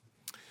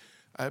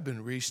 I've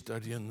been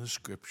restudying the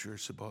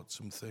scriptures about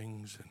some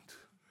things, and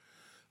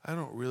I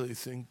don't really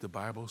think the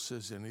Bible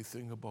says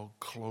anything about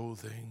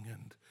clothing,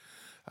 and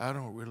I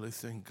don't really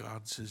think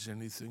God says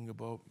anything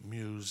about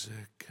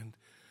music, and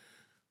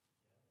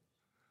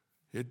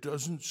it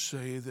doesn't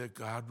say that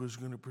God was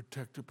going to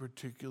protect a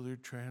particular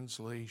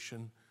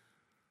translation.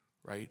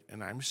 Right?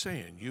 And I'm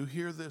saying, you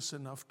hear this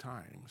enough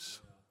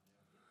times,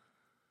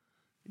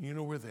 you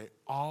know where they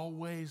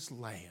always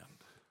land?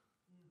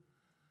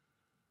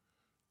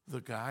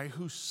 The guy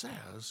who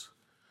says,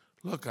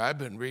 look, I've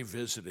been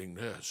revisiting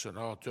this, and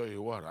I'll tell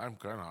you what, I'm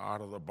kind of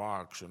out of the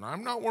box, and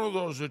I'm not one of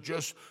those that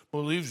just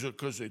believes it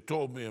because they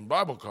told me in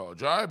Bible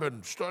college. I've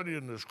been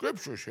studying the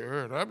scriptures here,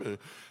 and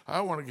I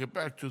want to get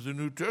back to the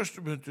New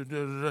Testament.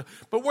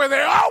 But where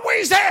they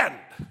always end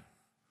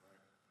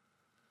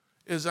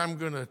is I'm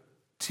going to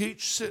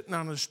teach sitting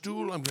on a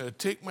stool. I'm going to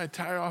take my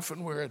tie off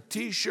and wear a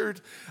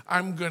T-shirt.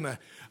 I'm going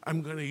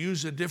to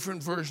use a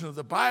different version of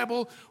the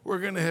Bible. We're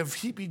going to have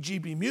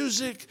heebie-jeebie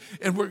music,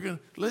 and we're going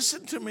to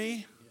listen to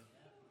me.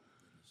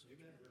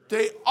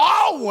 They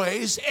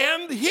always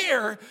end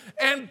here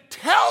and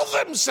tell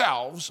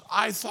themselves,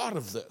 I thought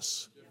of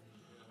this.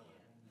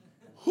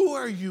 Who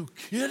are you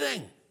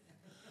kidding?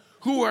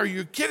 Who are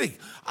you kidding?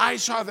 I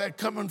saw that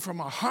coming from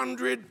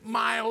 100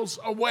 miles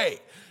away.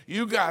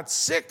 You got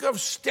sick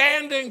of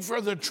standing for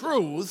the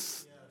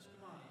truth,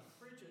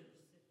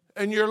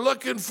 and you're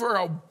looking for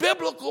a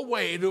biblical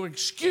way to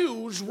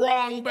excuse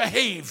wrong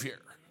behavior.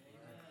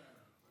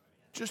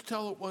 Just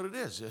tell it what it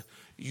is.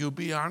 You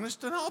be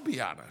honest, and I'll be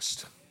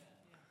honest.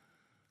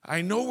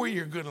 I know where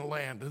you're going to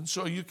land, and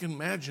so you can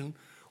imagine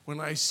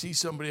when I see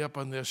somebody up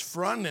on this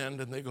front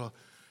end, and they go,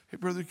 hey,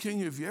 Brother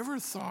King, have you ever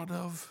thought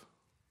of,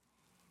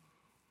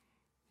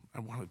 I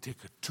want to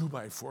take a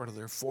 2x4 to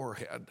their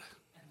forehead.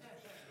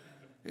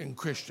 In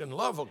Christian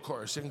love, of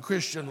course, in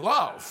Christian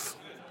love.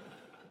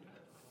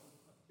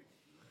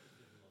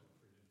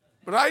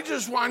 But I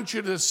just want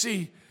you to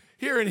see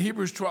here in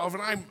Hebrews 12,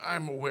 and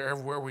I'm aware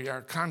of where we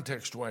are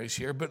context-wise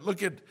here, but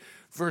look at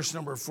verse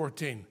number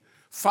 14.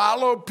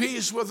 Follow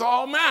peace with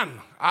all men.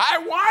 I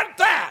want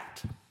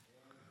that.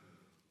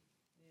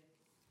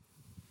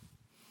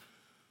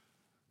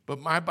 But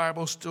my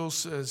Bible still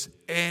says,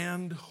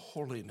 and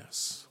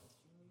holiness.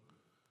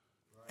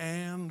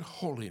 And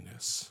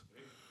holiness,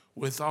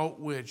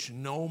 without which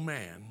no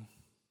man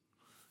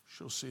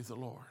shall see the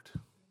Lord.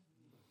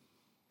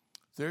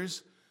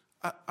 There's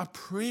a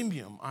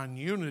premium on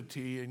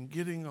unity and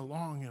getting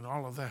along and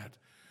all of that.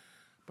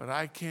 But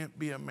I can't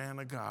be a man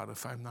of God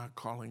if I'm not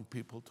calling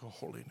people to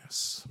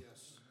holiness.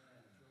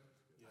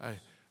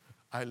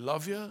 I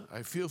love you.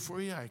 I feel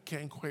for you. I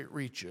can't quite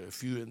reach you.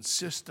 If you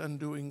insist on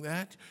doing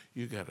that,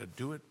 you got to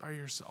do it by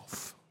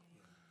yourself.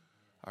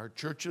 Our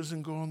church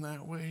isn't going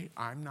that way.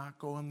 I'm not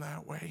going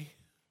that way.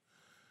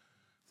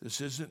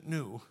 This isn't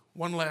new.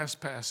 One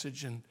last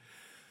passage in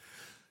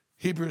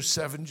Hebrews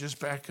 7, just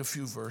back a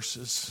few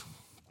verses.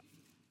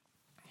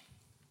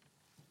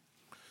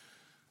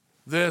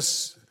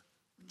 This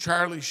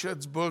Charlie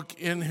Shedd's book,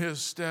 In His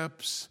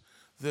Steps,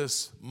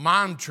 this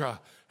mantra,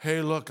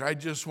 hey, look, I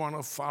just want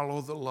to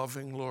follow the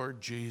loving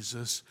Lord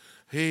Jesus.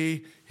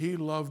 He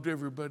loved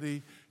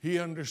everybody. He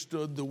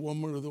understood the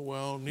woman of the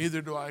well.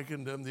 Neither do I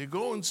condemn thee.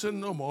 Go and sin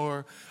no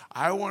more.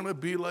 I want to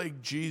be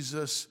like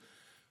Jesus.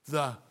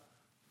 The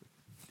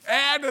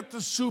ad at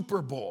the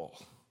Super Bowl.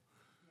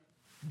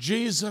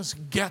 Jesus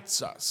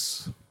gets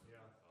us.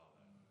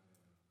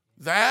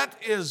 That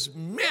is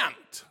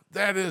meant.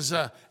 That is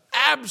a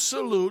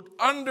absolute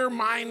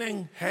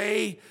undermining,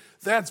 hey,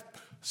 that's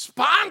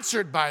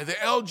sponsored by the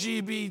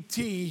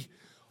LGBT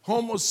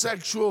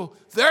homosexual.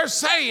 They're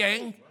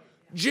saying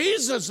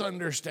Jesus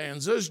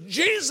understands us,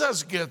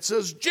 Jesus gets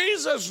us,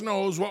 Jesus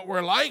knows what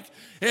we're like,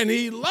 and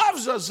he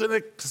loves us and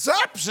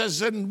accepts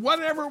us in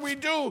whatever we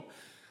do.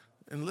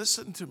 And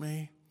listen to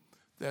me,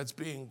 that's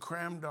being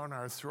crammed down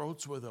our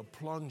throats with a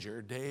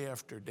plunger day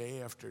after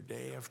day after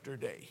day after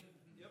day.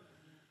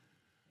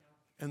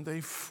 And they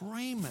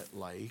frame it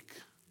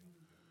like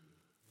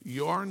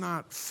you're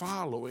not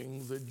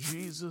following the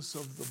Jesus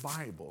of the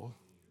Bible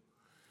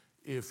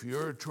if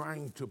you're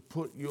trying to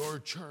put your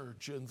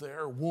church in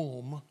their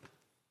womb.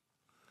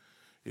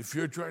 If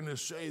you're trying to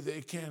say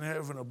they can't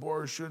have an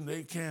abortion,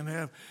 they can't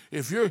have,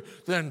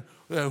 then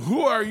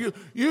who are you?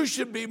 You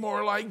should be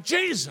more like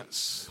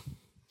Jesus.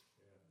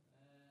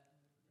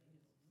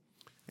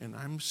 And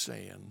I'm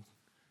saying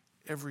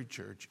every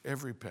church,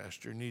 every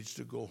pastor needs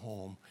to go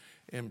home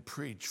and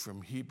preach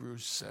from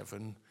Hebrews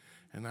 7.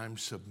 And I'm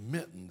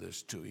submitting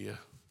this to you.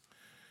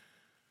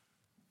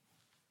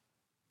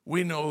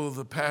 We know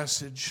the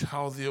passage,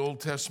 how the Old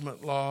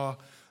Testament law,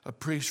 a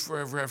priest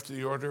forever after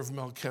the order of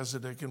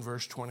Melchizedek in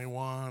verse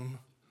 21.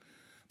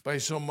 By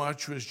so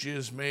much was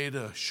Jesus made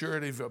a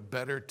surety of a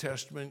better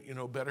testament,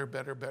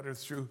 better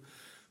through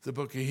the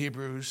book of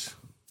Hebrews.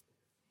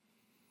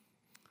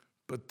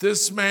 But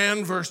this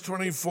man, verse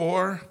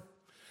 24,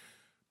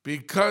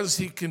 because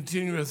he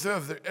continueth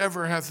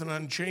ever hath an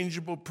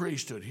unchangeable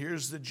priesthood.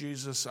 Here's the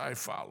Jesus I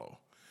follow.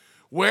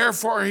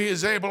 Wherefore he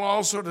is able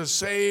also to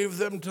save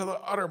them to the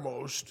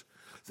uttermost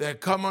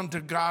that come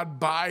unto God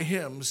by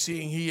him,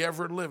 seeing he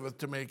ever liveth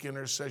to make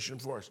intercession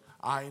for us.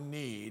 I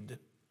need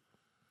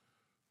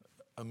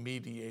a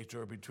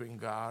mediator between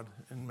God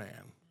and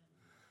man,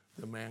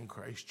 the man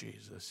Christ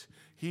Jesus.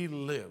 He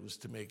lives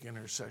to make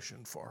intercession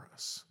for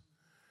us.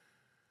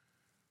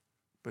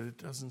 But it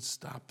doesn't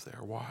stop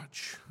there.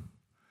 Watch.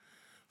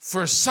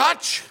 For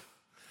such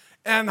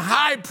an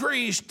high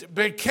priest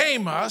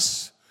became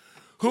us,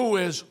 who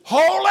is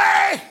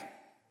holy,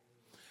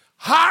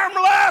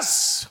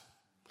 harmless,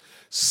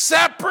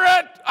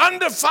 separate,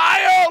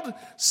 undefiled,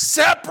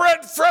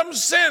 separate from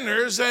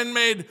sinners, and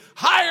made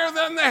higher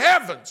than the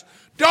heavens.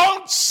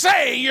 Don't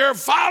say you're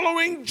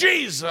following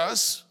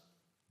Jesus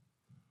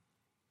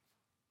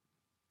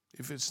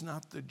if it's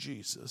not the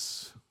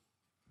Jesus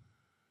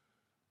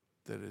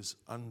that is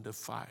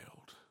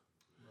undefiled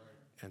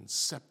and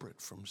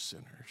separate from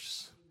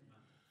sinners.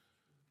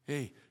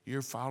 Hey,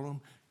 you're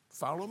following?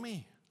 Follow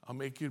me. I'll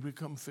make you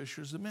become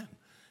fishers of men.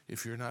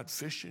 If you're not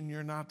fishing,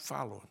 you're not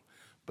following.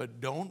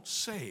 But don't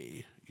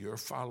say you're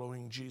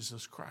following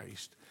Jesus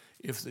Christ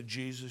if the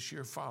Jesus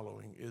you're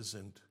following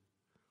isn't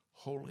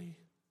holy,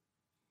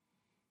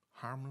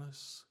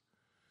 harmless,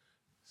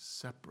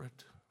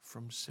 separate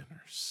from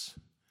sinners.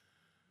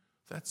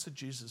 That's the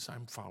Jesus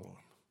I'm following.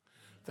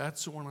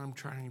 That's the one I'm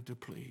trying to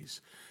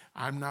please.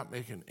 I'm not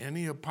making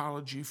any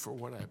apology for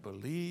what I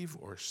believe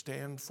or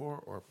stand for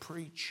or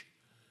preach,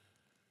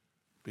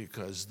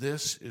 because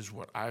this is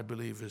what I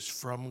believe is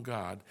from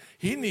God.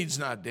 He needs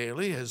not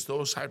daily, as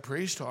those high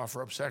priests, to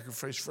offer up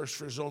sacrifice first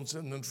for his own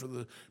sin, then for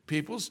the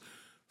people's.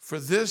 For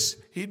this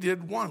he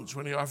did once,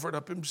 when he offered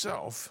up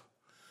himself.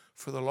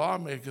 For the law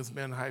maketh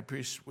men high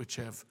priests which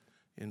have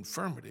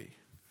infirmity,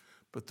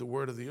 but the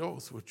word of the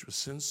oath, which was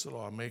since the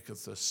law,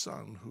 maketh the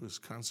Son, who is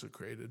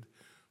consecrated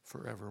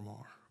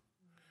forevermore.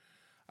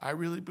 I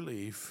really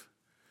believe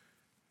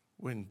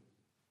when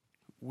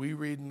we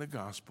read in the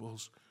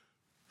Gospels,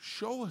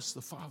 show us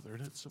the Father,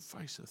 and it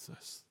sufficeth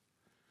us.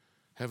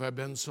 Have I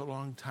been so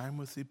long time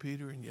with thee,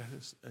 Peter,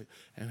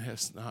 and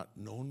hast not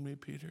known me,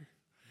 Peter?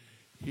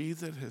 He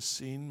that has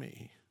seen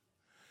me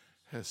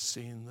has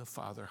seen the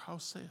Father. How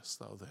sayest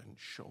thou then,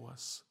 show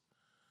us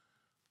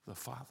the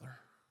Father?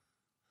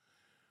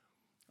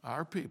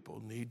 Our people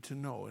need to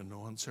know in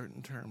no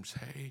uncertain terms,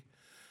 hey,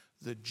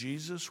 the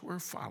Jesus we're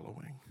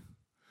following,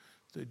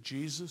 the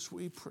Jesus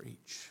we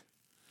preach,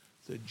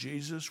 the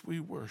Jesus we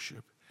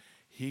worship,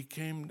 he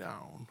came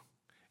down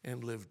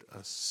and lived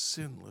a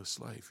sinless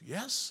life.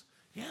 Yes,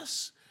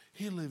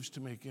 He lives to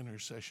make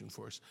intercession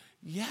for us.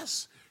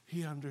 Yes,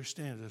 he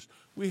understands us.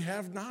 We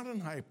have not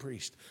an high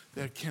priest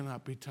that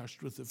cannot be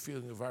touched with the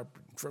feeling of our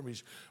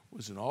infirmities,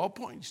 was in all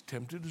points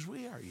tempted as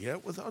we are,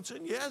 yet without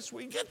sin. Yes,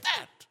 we get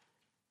that.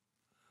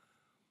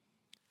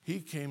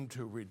 He came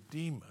to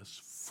redeem us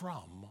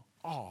from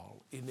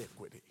all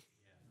iniquity.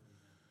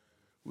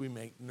 We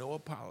make no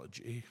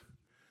apology.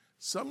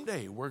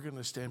 Someday we're going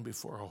to stand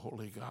before a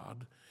holy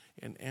God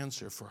and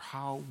answer for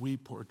how we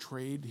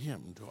portrayed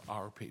him to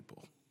our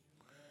people.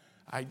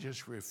 I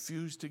just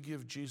refuse to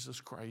give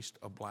Jesus Christ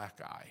a black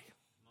eye.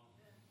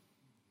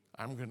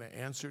 I'm going to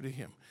answer to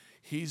him.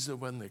 He's the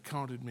one that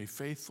counted me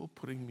faithful,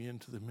 putting me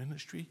into the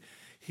ministry.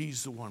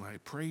 He's the one I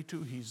pray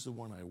to. He's the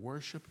one I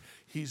worship.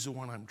 He's the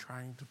one I'm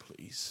trying to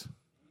please.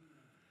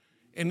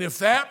 And if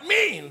that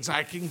means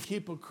I can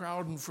keep a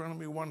crowd in front of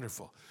me,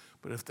 wonderful.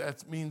 But if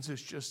that means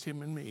it's just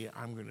him and me,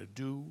 I'm going to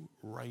do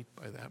right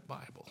by that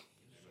Bible.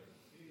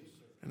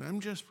 And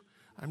I'm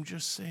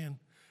just saying,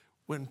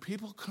 when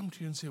people come to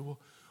you and say, well,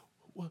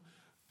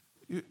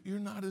 you're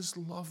not as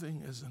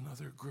loving as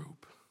another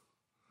group.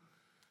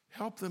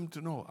 Help them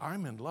to know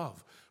I'm in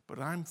love, but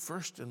I'm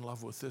first in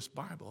love with this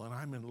Bible, and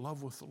I'm in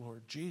love with the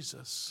Lord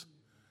Jesus.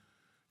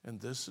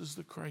 And this is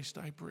the Christ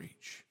I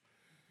preach.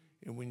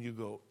 And when you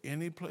go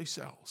anyplace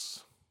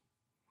else,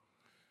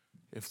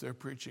 if they're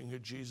preaching a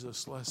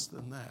Jesus less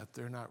than that,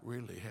 they're not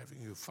really having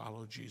you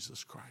follow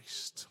Jesus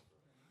Christ.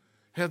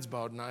 Heads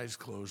bowed and eyes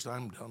closed.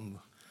 I'm done.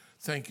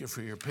 Thank you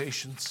for your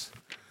patience.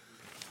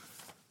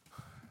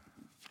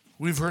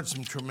 We've heard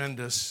some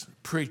tremendous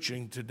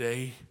preaching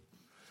today,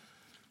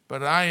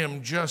 but I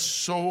am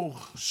just so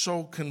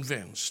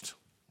convinced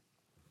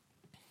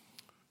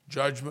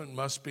judgment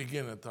must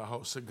begin at the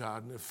house of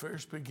God, and it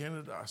first begin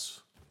at us.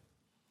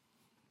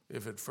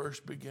 If it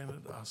first begin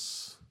at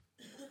us,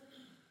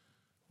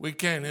 we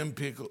can't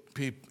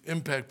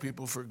impact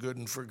people for good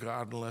and for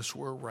God unless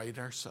we're right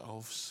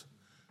ourselves.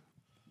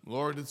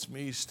 Lord, it's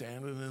me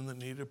standing in the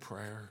need of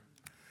prayer.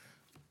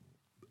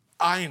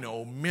 I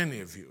know many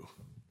of you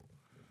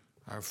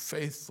are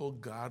faithful,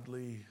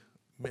 godly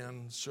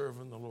men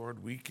serving the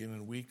Lord week in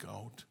and week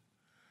out.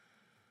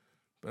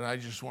 But I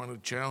just want to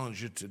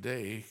challenge you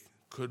today,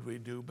 could we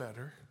do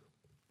better?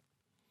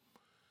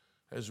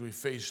 As we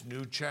face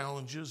new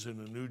challenges in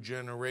a new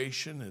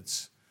generation,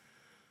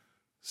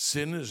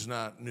 sin is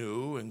not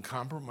new, and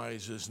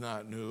compromise is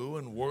not new,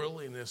 and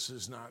worldliness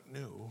is not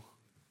new.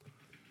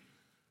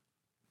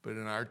 But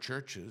in our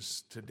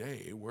churches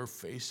today, we're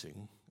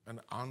facing an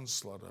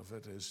onslaught of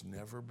it as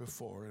never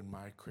before in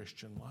my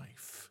Christian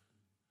life.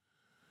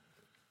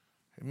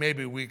 And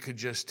maybe we could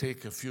just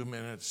take a few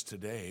minutes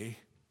today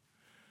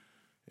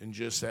and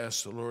just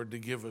ask the Lord to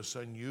give us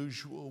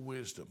unusual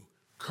wisdom,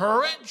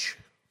 courage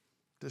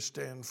to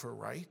stand for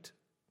right,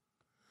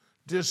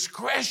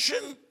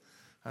 discretion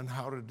on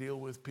how to deal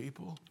with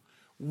people,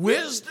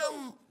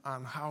 wisdom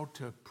on how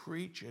to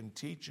preach and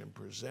teach and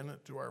present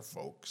it to our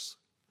folks,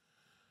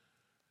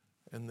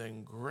 and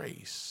then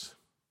grace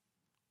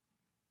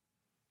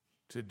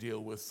to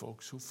deal with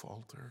folks who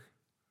falter.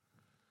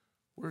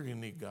 We're going to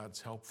need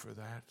God's help for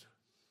that.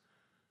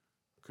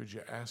 Could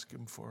you ask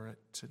him for it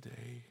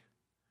today?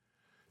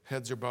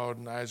 Heads are bowed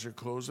and eyes are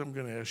closed. I'm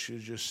going to ask you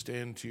to just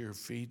stand to your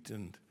feet,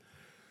 and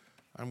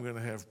I'm going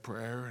to have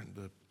prayer, and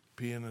the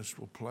pianist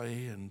will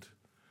play. And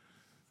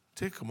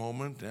take a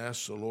moment and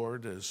ask the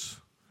Lord as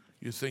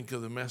you think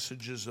of the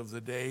messages of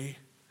the day.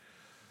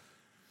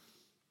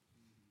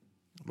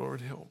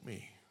 Lord, help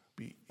me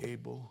be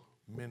able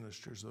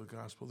ministers of the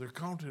gospel. They're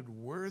counted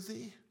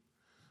worthy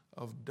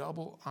of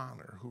double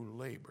honor who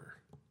labor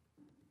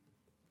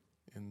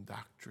in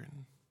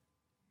doctrine.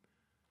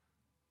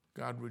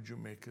 God, would you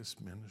make us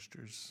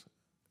ministers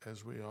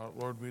as we are?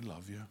 Lord, we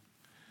love you.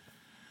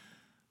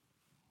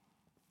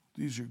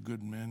 These are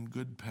good men,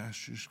 good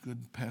pastors'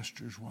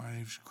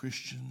 wives,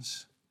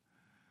 Christians.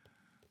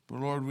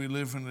 But Lord, we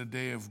live in a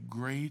day of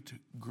great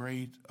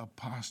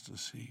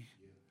apostasy.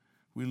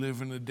 We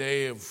live in a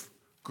day of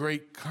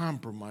great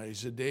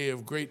compromise, a day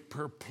of great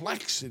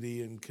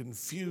perplexity and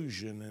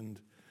confusion. And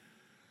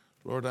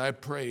Lord, I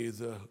pray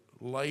the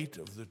light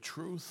of the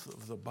truth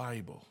of the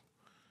Bible.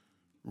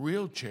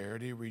 Real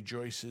charity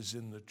rejoices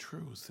in the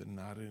truth and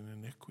not in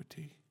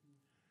iniquity.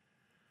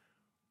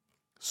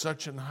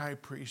 Such an high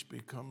priest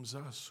becomes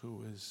us,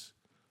 who is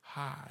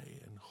high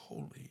and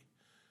holy,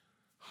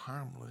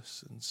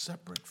 harmless and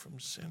separate from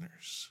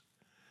sinners.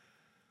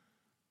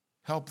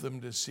 Help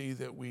them to see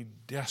that we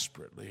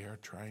desperately are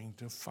trying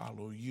to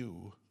follow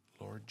you,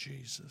 Lord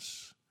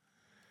Jesus.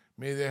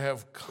 May they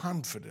have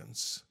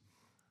confidence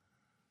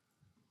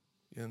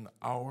in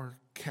our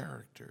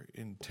character,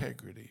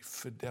 integrity,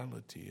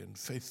 fidelity, and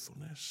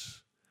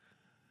faithfulness.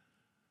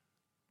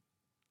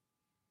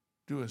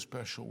 Do a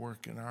special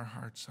work in our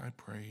hearts, I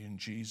pray, in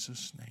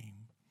Jesus' name.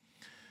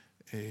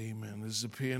 Amen. As the pianist